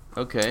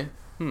 Okay.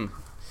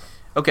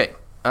 Okay.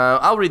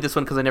 I'll read this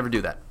one because I never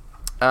do that.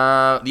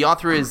 The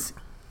author is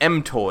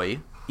M-Toy.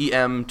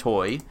 E-M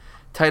Toy.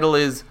 Title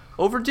is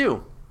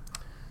Overdue.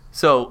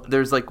 So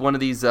there's like one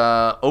of these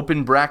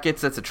open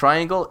brackets that's a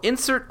triangle.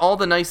 Insert all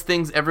the nice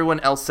things everyone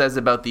else says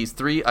about these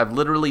three. I've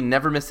literally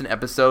never missed an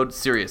episode.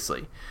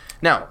 Seriously.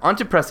 Now, on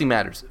to pressing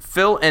matters.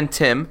 Phil and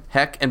Tim,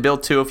 heck, and Bill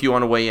too if you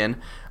want to weigh in.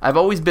 I've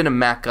always been a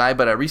Mac guy,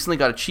 but I recently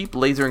got a cheap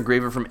laser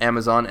engraver from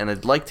Amazon, and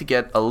I'd like to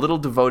get a little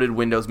devoted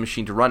Windows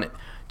machine to run it.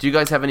 Do you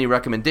guys have any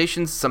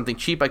recommendations? Something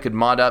cheap I could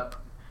mod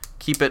up,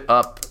 keep it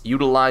up,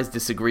 utilize,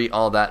 disagree,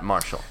 all that,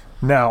 Marshall.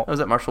 Now, Oh, is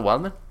that Marshall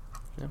Wildman?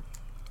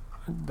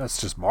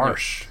 that's just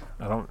Marsh.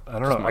 I don't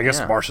know. I guess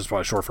Yeah. Marsh is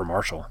probably short for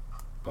Marshall,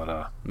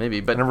 but Maybe,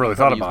 but I never really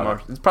probably thought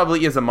about use It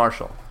probably is a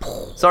Marshall.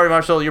 Sorry,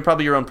 Marshall, you're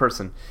probably your own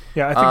person.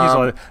 yeah,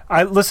 I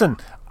think listen.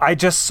 I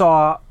just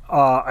saw.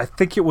 I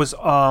think it was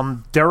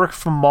Derek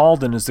from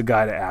Malden is the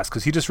guy to ask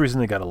because he just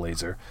recently got a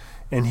laser,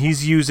 and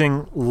he's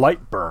using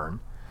Lightburn,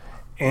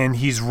 and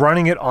he's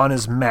running it on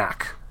his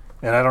Mac.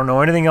 And I don't know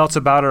anything else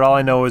about it. All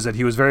I know is that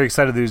he was very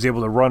excited that he was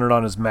able to run it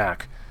on his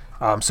Mac.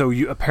 So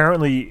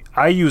apparently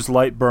I use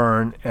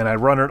Lightburn and I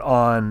run it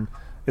on.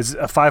 It's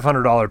a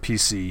 $500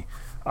 PC.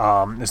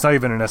 It's not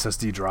even an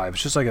SSD drive.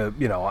 It's just like I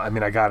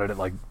got it at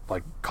like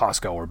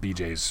Costco or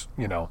BJ's,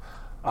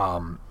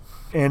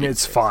 and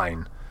it's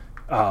fine.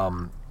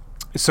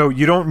 So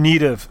you don't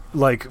need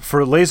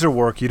for laser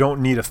work, you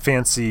don't need a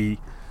fancy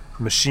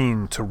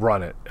machine to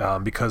run it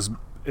because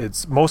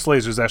most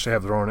lasers actually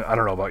have their own. I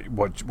don't know about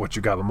what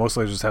you got, but most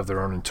lasers have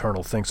their own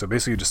internal thing. So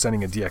basically, you're just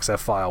sending a DXF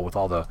file with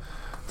all the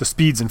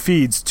speeds and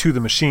feeds to the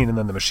machine, and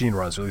then the machine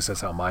runs. Or at least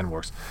that's how mine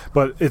works.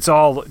 But it's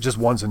all just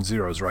ones and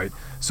zeros, right?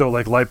 So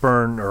like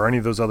Lightburn or any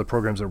of those other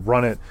programs that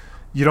run it,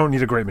 you don't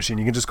need a great machine.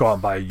 You can just go out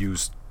and buy a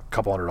used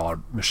couple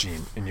 $100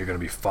 machine, and you're going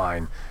to be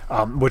fine.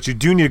 What you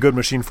do need a good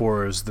machine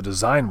for is the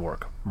design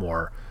work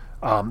more.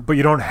 But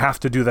you don't have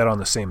to do that on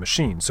the same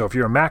machine. So if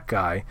you're a Mac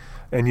guy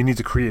and you need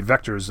to create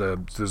vectors,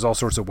 there's all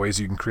sorts of ways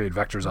you can create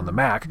vectors on the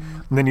Mac,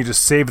 and then you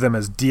just save them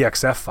as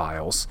DXF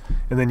files,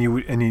 and then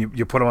you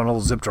put them on a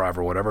little zip drive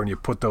or whatever, and you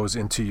put those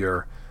into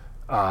your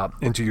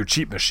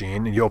cheap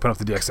machine, and you open up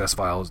the DXF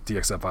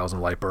files in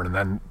Lightburn, and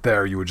then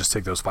there you would just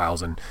take those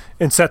files and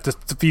set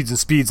the feeds and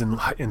speeds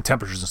and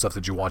temperatures and stuff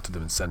that you want to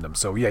them and send them.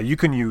 So yeah, you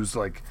can use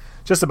like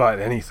just about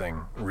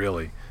anything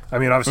really. I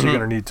mean, obviously you're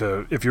going to need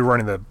to, if you're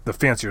running the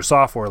fancier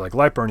software like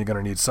Lightburn, you're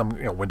going to need some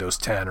Windows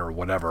 10 or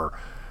whatever.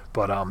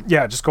 But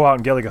yeah, just go out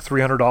and get like a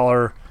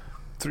 $300,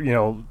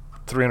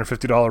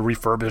 $350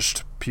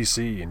 refurbished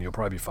PC, and you'll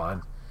probably be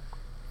fine.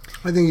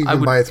 I think you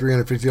can buy a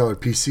 $350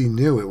 PC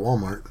new at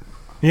Walmart.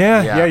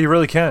 Yeah, you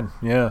really can.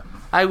 Yeah.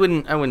 I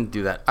wouldn't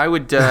do that. I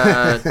would,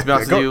 to be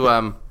honest with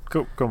you,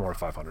 go more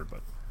 500,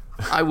 but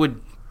I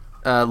would.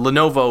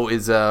 Lenovo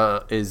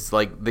is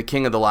like the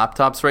king of the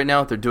laptops right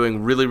now. They're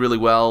doing really, really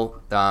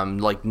well.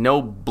 Like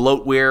no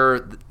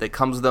bloatware that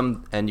comes with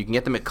them, and you can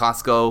get them at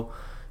Costco.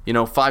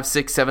 $500,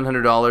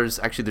 $600, $700.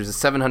 Actually, there's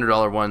a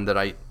 $700 one that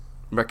I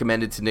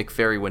recommended to Nick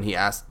Ferry when he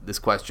asked this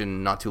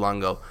question not too long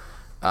ago,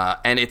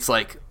 and it's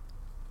like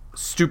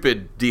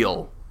stupid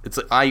deal. It's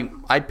like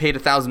I paid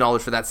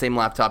 $1,000 for that same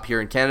laptop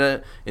here in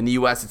Canada. In the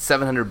US, it's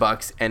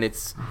 $700, and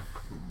it's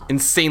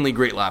insanely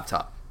great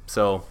laptop.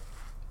 So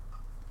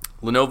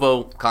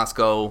Lenovo,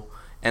 Costco,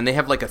 and they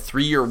have like a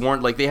 3-year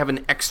warranty. Like they have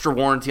an extra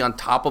warranty on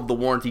top of the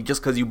warranty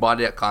just because you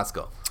bought it at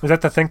Costco. Is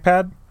that the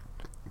ThinkPad?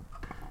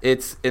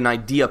 It's an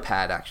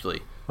IdeaPad,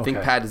 actually. Okay.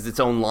 ThinkPad is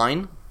its own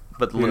line,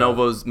 but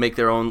Lenovo's make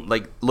their own.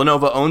 Like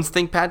Lenovo owns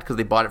ThinkPad because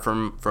they bought it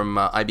from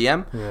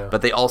IBM,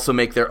 but they also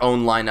make their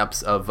own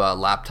lineups of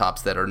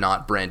laptops that are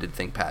not branded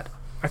ThinkPad.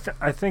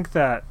 I think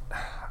that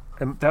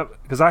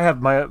because I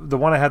have the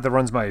one I had that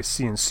runs my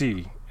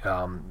CNC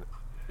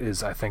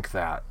is I think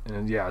that,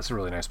 and yeah, it's a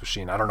really nice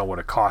machine. I don't know what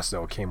it cost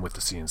though. It came with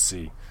the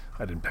CNC.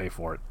 I didn't pay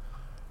for it.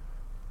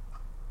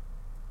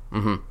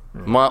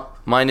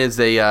 Mine is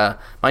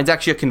mine's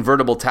actually a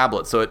convertible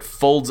tablet, so it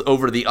folds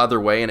over the other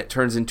way and it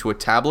turns into a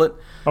tablet.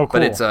 Oh, cool.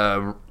 But it's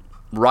a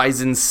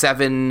Ryzen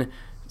 7,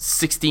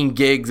 16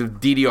 gigs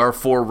of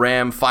DDR4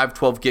 RAM,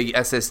 512 gig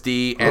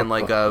SSD, and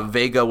like a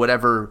Vega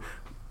whatever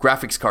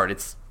graphics card.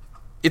 It's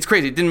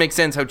crazy. It didn't make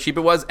sense how cheap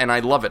it was, and I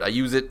love it. I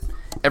use it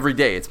every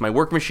day. It's my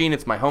work machine.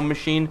 It's my home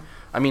machine.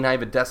 I mean, I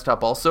have a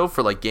desktop also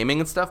for like gaming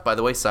and stuff. By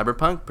the way,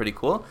 Cyberpunk, pretty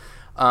cool.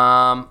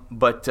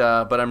 But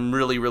I'm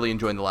really, really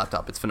enjoying the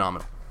laptop. It's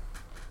phenomenal.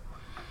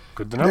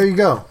 Good to know. There you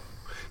go.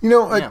 You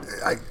know, Yeah.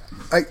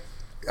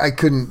 I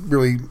couldn't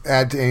really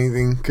add to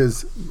anything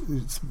because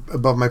it's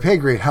above my pay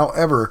grade.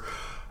 However,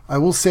 I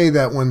will say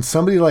that when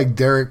somebody like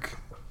Derek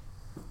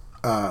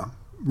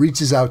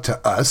reaches out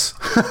to us,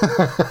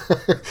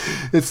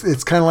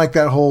 it's kind of like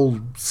that whole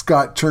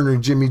Scott Turner,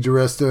 Jimmy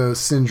DiResta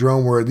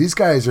syndrome where these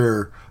guys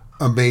are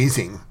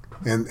amazing.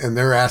 And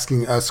they're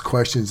asking us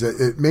questions.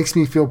 It makes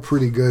me feel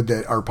pretty good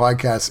that our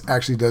podcast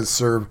actually does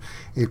serve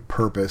a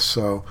purpose.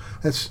 So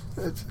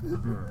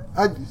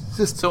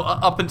So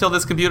up until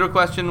this computer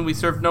question, we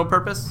served no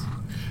purpose?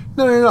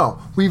 No.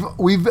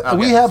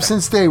 We have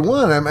since day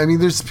one. I mean,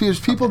 there's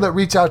people that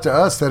reach out to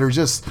us that are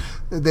just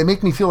they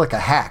make me feel like a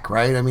hack,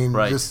 right? I mean,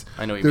 Right. just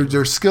I know what you mean.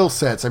 their skill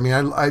sets. I mean,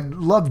 I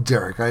love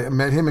Derek. I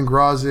met him in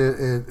Graz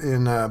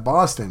in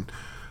Boston.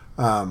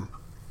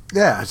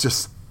 It's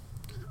just.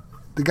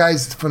 The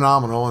guy's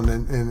phenomenal,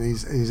 and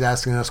he's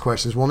asking us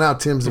questions. Well, now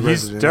Tim's the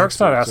resident. Derek's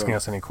not expert, asking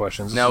us any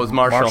questions. No, it was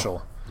Marshall. Marshall.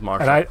 It was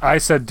Marshall. And I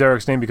said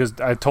Derek's name because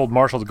I told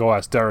Marshall to go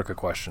ask Derek a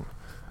question.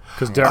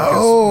 Because Derek is running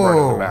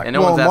Oh, the Mac. And no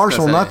well, one's asking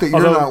Marshall, us not that anything.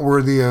 you're Although- not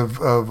worthy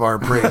of our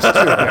praise, too.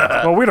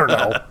 Well, we don't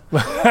know.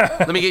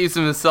 Let me get you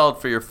some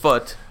salt for your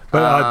foot.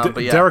 But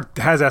yeah. Derek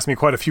has asked me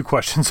quite a few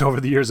questions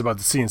over the years about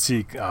the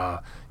CNC.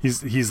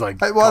 He's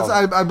like,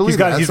 I believe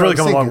that. he's That's what really I was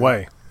come a long thinking.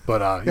 way.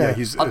 But Yeah.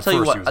 he's. I'll at tell you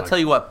first what. he was I'll like- tell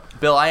you what,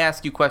 Bill. I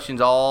ask you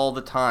questions all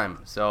the time.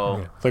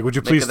 So Like, would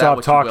you make please of that stop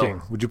what you will.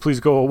 talking? Would you please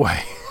go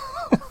away?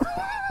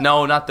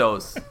 No, not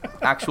those.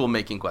 Actual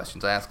making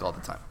questions. I ask all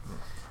the time.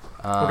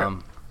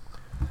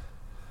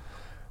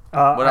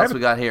 What else we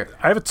got here?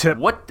 I have a tip.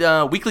 What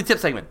weekly tip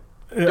segment?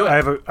 Do it.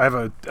 I have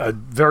a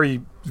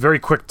very, very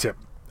quick tip.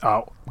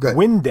 Good.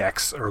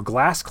 Windex or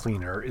glass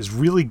cleaner is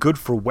really good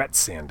for wet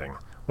sanding,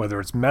 whether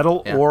it's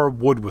metal Yeah. or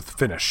wood with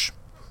finish,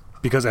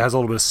 because it has a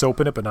little bit of soap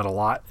in it, but not a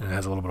lot, and it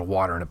has a little bit of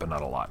water in it, but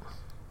not a lot.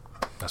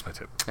 That's my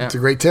tip. Yeah. It's a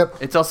great tip.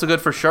 It's also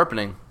good for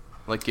sharpening.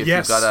 Like if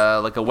Yes. you've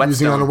got a whetstone.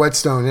 Using on a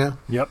whetstone, yeah.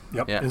 Yep.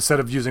 Yeah. Instead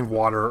of using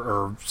water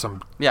or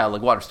some Yeah,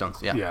 like water stones.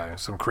 Yeah.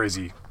 some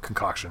crazy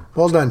concoction.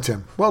 Well done,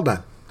 Tim. Well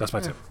done. That's my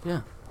tip.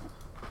 Yeah.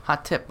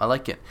 Hot tip. I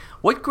like it.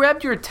 What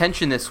grabbed your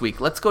attention this week?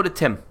 Let's go to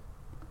Tim.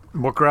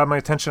 What grabbed my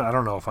attention? I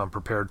don't know if I'm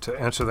prepared to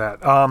answer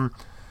that.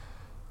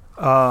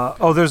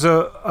 There's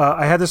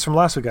I had this from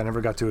last week. I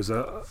never got to. Is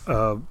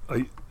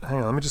hang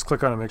on, let me just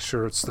click on it and make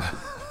sure it's the.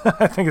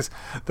 I think it's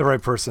the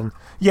right person.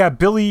 Yeah,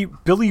 Billy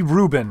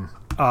Rubin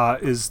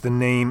is the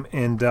name,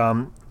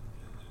 and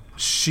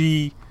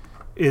she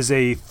is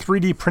a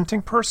 3D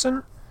printing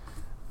person.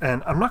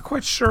 And I'm not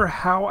quite sure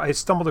how I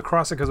stumbled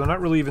across it because I'm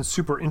not really even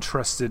super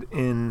interested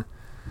in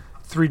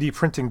 3D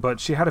printing, but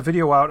she had a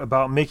video out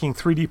about making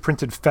 3D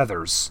printed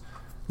feathers,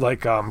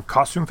 like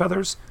costume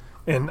feathers.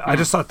 And I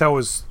just thought that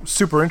was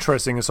super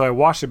interesting. And so I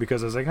watched it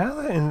because I was like,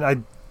 and I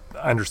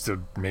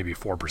understood maybe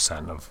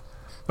 4% of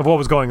what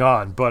was going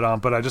on. But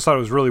I just thought it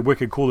was really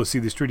wicked cool to see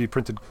these 3D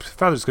printed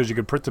feathers because you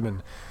could print them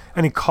in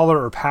any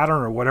color or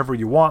pattern or whatever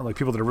you want. Like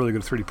people that are really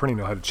good at 3D printing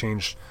know how to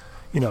change,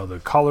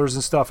 the colors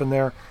and stuff in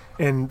there.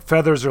 And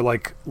feathers are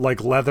like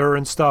leather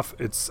and stuff.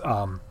 It's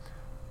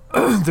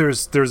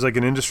there's like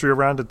an industry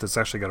around it that's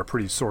actually got a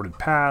pretty sordid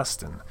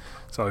past, and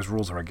so there's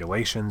rules and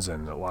regulations,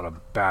 and a lot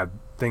of bad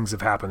things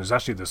have happened. There's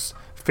actually this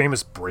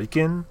famous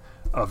break-in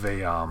of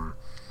a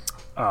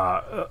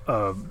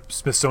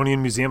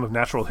Smithsonian Museum of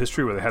Natural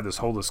History where they had this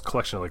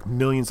collection of like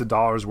millions of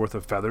dollars worth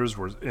of feathers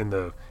were in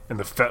the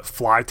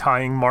fly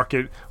tying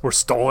market were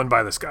stolen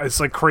by this guy. It's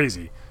like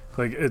crazy,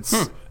 like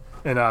it's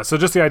and so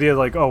just the idea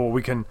like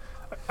we can.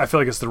 I feel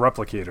like it's the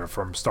replicator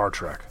from Star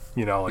Trek,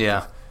 Like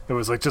Yeah. It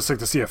was like just like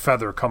to see a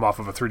feather come off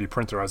of a 3D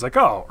printer. I was like,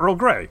 oh, Earl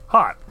Grey,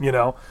 hot,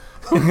 Yeah,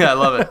 I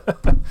love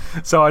it.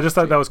 So I just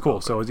thought that was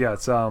cool. So yeah,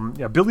 it's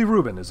Billy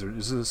Rubin is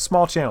a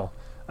small channel,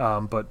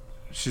 but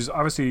she's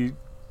obviously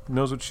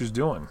knows what she's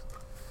doing.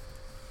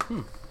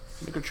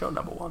 A good show,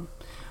 number one.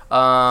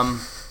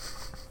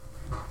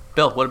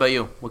 Bill, what about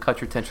you? What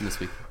caught your attention this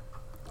week?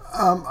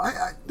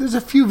 There's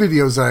a few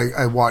videos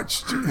I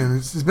watched, and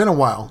it's been a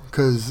while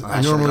because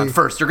I should've normally gone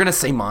first. You're gonna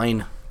say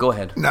mine. Go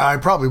ahead. No, I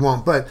probably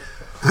won't. But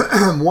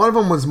one of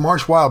them was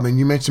Marsh Wildman.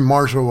 You mentioned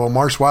Marshall. Well,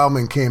 Marsh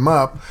Wildman came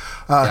up.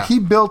 He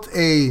built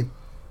an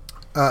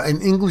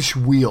English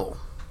wheel,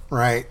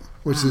 right,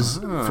 which is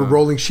for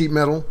rolling sheet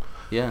metal.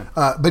 Yeah.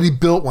 But he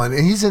built one,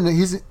 and he's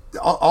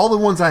all the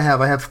ones I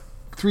have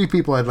 3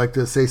 people I'd like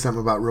to say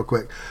something about real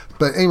quick.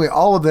 But anyway,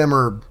 all of them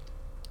are.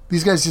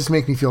 These guys just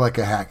make me feel like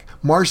a hack.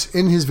 Marsh,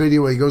 in his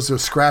video, he goes to a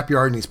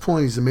scrapyard and he's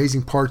pulling these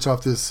amazing parts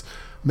off this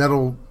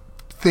metal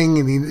thing,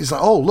 and he's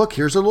like, "Oh, look,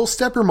 here's a little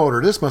stepper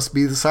motor. This must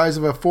be the size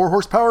of a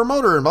 4-horsepower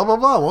motor," and blah blah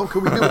blah. What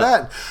could we do with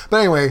that? But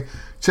anyway,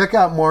 check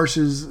out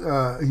Marsh's.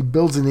 He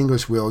builds an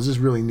English wheel. It's just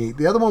really neat.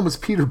 The other one was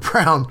Peter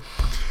Brown.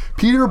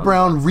 Peter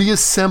Brown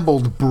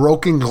reassembled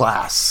broken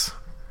glass.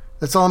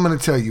 That's all I'm going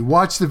to tell you.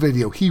 Watch the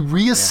video. He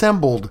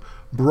reassembled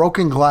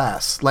broken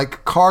glass,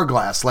 like car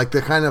glass, like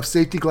the kind of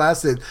safety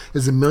glass that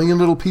is a million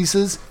little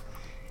pieces.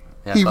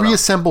 Yeah, He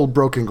reassembled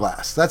broken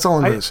glass. That's all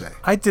I'm going to say.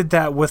 I did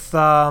that with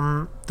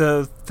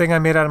the thing I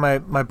made out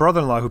of my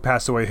brother-in-law who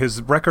passed away.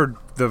 His record,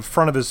 the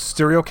front of his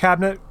stereo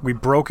cabinet, we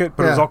broke it,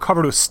 but it was all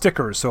covered with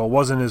stickers, so it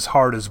wasn't as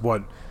hard as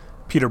what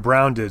Peter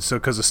Brown did. So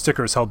because the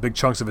stickers held big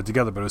chunks of it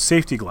together, but it was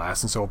safety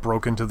glass, and so it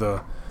broke into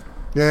the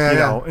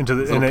into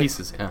the little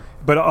pieces. Yeah.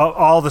 But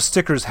all the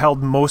stickers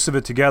held most of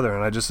it together,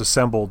 and I just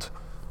assembled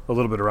a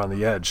little bit around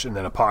the edge and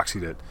then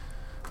epoxied it.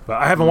 But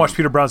I haven't watched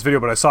Peter Brown's video,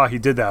 but I saw he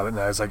did that, and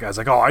I was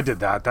like, oh, I did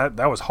that.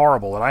 That was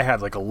horrible, and I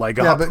had like a leg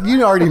up. Yeah, but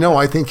you already know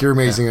I think you're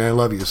amazing and I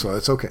love you, so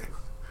it's okay.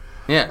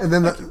 Yeah. And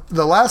then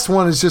the last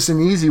one is just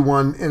an easy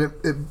one, and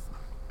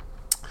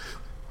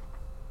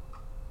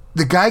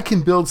the guy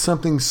can build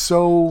something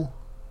so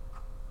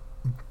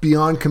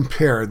beyond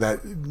compare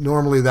that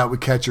normally that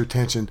would catch your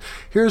attention.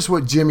 Here's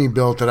what Jimmy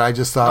built that I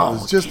just thought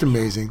was just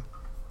amazing.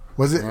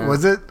 Was it? Yeah.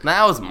 Was it?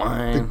 That was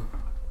mine.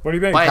 What do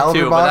you mean? I had Caliper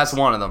 2, but box? that's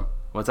one of them.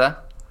 What's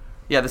that?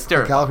 Yeah, the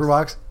stereo. Caliper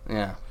box?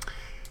 Yeah.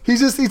 He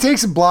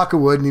takes a block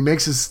of wood and he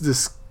makes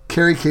this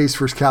carry case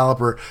for his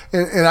caliper,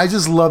 and I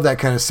just love that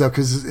kind of stuff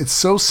because it's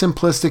so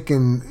simplistic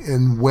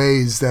in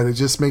ways that it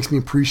just makes me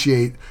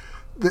appreciate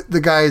the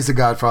guy is the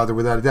godfather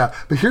without a doubt.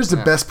 But here's the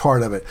best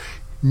part of it.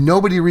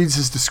 Nobody reads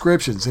his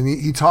descriptions, and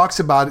he talks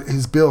about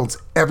his builds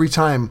every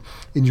time.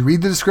 And you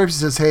read the description, it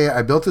says, "Hey,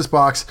 I built this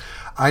box.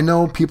 I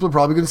know people are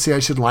probably going to say I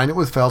should line it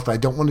with felt. I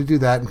don't want to do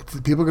that.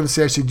 And people are going to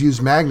say I should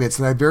use magnets,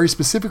 and I very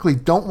specifically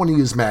don't want to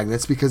use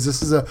magnets because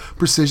this is a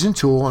precision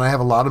tool, and I have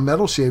a lot of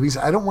metal shavings.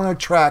 I don't want to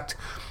attract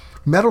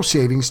metal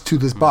shavings to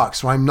this box,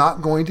 so I'm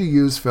not going to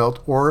use felt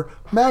or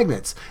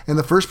magnets." And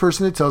the first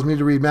person that tells me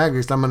to read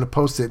magnets, I'm going to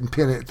post it and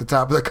pin it at the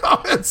top of the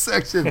comment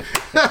section.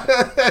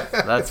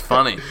 That's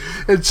funny.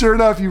 And sure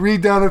enough, you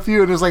read down a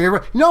few, and it's like,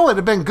 it'd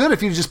have been good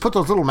if you just put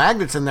those little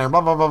magnets in there,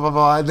 blah, blah, blah, blah,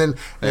 blah. And then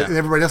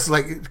everybody else is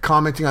like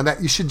commenting on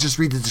that. You should just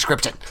read the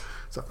description.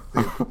 So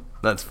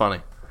That's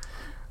funny.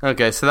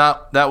 Okay, so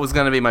that was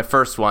going to be my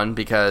first one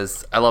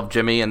because I love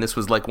Jimmy, and this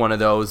was like one of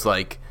those,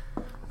 like,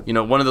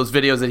 one of those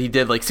videos that he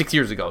did like 6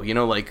 years ago,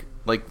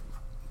 like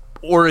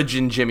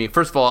origin Jimmy.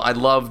 First of all, I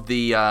loved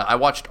I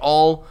watched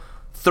all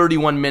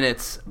 31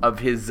 minutes of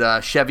his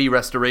Chevy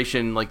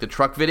restoration, like the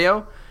truck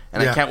video,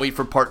 and I can't wait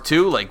for part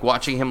 2, like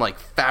watching him like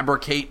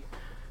fabricate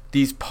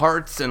these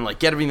parts and like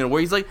get everything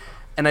where he's like,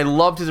 and I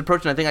loved his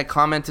approach, and I think I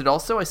commented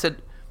also, I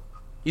said,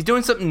 he's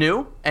doing something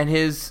new, and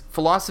his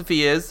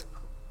philosophy is,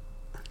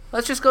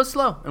 let's just go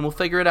slow and we'll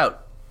figure it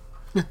out.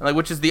 Like,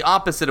 which is the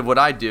opposite of what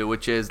I do,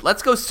 which is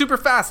let's go super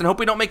fast and hope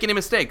we don't make any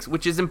mistakes,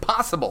 which is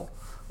impossible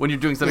when you're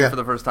doing something for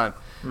the first time.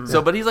 So,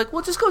 but he's like,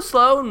 well, just go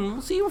slow and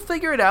we'll see, we'll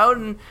figure it out.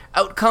 And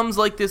out comes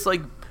like this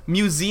like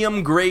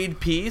museum grade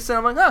piece, and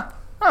I'm like,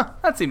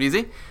 that seemed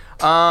easy.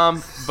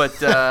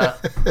 But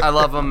I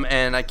love him,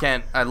 and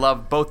I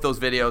love both those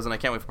videos, and I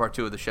can't wait for part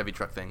 2 of the Chevy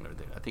truck thing.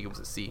 I think it was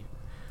a C.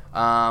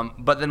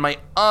 But then my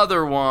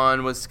other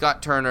one was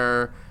Scott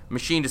Turner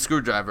machined a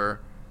screwdriver,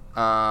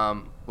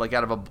 like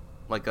out of a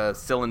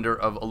cylinder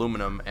of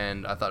aluminum,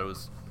 and I thought it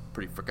was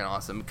pretty freaking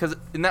awesome because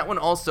in that one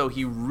also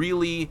he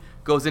really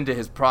goes into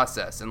his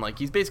process, and like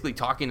he's basically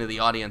talking to the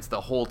audience the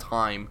whole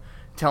time,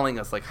 telling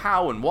us like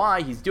how and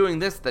why he's doing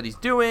this that he's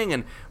doing,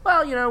 and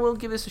well, we'll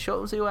give this a shot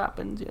and see what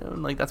happens,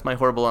 and like that's my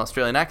horrible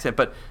Australian accent,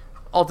 but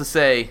all to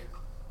say,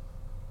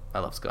 I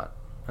love Scott.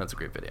 That's a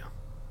great video.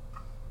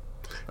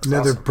 That's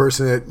another awesome.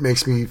 person that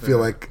makes me feel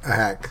like a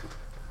hack.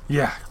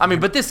 Yeah. I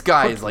mean, but this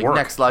guy is like work.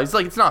 next level. It's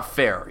like, it's not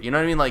fair. You know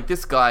what I mean? Like,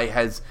 this guy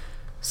has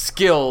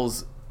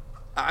skills.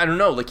 I don't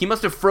know. Like, he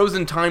must have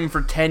frozen time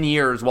for 10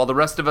 years while the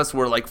rest of us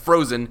were like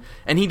frozen,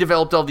 and he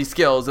developed all these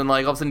skills, and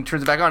like all of a sudden he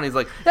turns it back on and he's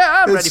like,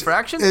 yeah, I'm ready for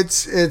action.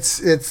 It's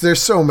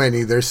there's so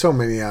many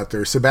out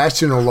there.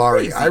 Sebastian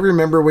Olari. I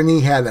remember when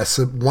he had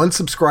one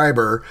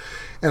subscriber,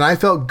 and I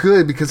felt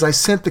good because I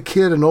sent the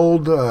kid an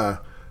old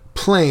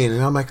plane,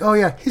 and I'm like, oh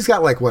yeah, he's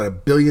got like what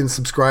 1 billion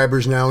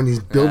subscribers now, and he's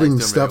building he's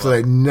doing stuff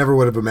very that I never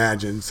would have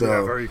imagined. So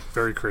Yeah, very,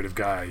 very creative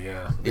guy.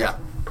 Yeah. Yeah.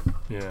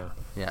 Yeah.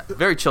 Yeah.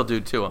 Very chill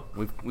dude, too.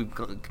 We've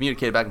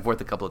communicated back and forth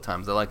a couple of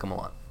times. I like him a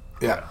lot.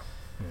 yeah.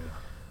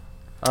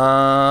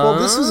 Well,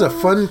 this was a Uh,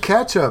 fun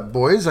catch up,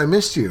 boys. I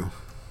missed you.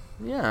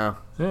 Yeah.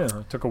 Yeah.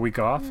 I took a week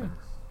off and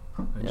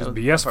Yeah, just that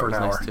BS part for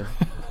an was hour. nice, too.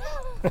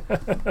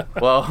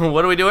 Well,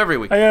 what do we do every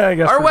week? Yeah, I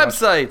guess Our pretty much.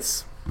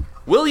 websites,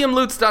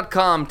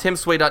 WilliamLutz.com,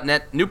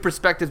 TimSway.net,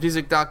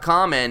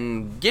 NewPerspectivesMusic.com,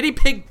 and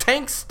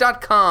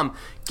GuineaPigTanks.com.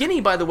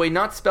 Guinea, by the way,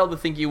 not spelled the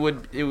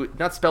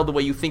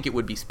way you think it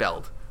would be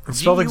spelled. It's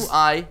spelled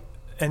G-U-I.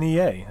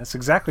 NEA. That's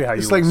exactly how you.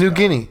 It's would like New spell it.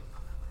 Guinea.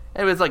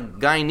 It was like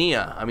Guinea.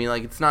 I mean,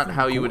 like, it's not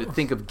how you would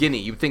think of Guinea.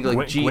 You would think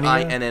like Guinea?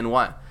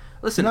 G-I-N-N-Y.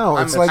 Listen, No,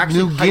 I'm it's like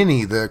actually New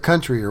Guinea, the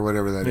country or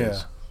whatever that is.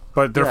 Yeah.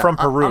 But they're Yeah, from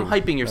Peru. I'm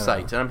hyping your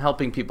site, and I'm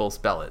helping people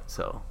spell it.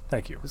 So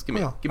Thank you. just give me,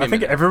 Well, give me I a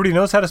think minute. everybody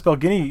knows how to spell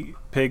guinea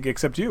pig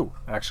except you,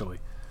 actually.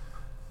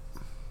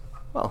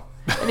 Well,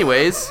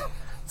 anyways,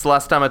 it's the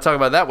last time I talk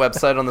about that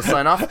website on the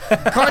sign off.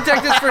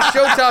 Contact us for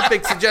show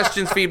topics,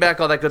 suggestions,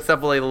 feedback, all that good stuff.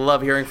 We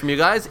love hearing from you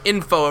guys.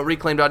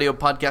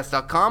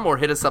 info@reclaimedaudiopodcast.com or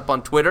hit us up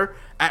on Twitter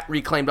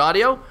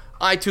 @reclaimedaudio.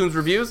 iTunes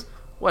reviews,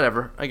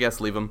 whatever. I guess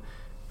leave them.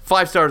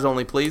 5 stars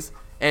only, please.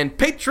 And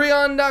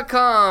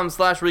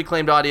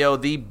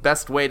patreon.com/reclaimedaudio, the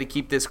best way to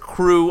keep this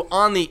crew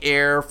on the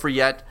air for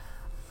yet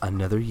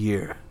another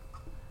year.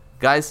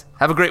 Guys,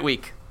 have a great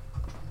week.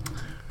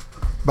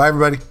 Bye,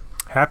 everybody.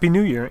 Happy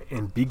New Year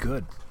and be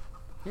good.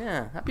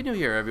 Yeah, Happy New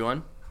Year,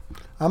 everyone.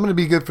 I'm going to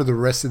be good for the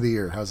rest of the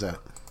year. How's that?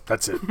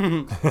 That's it.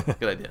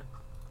 Good idea.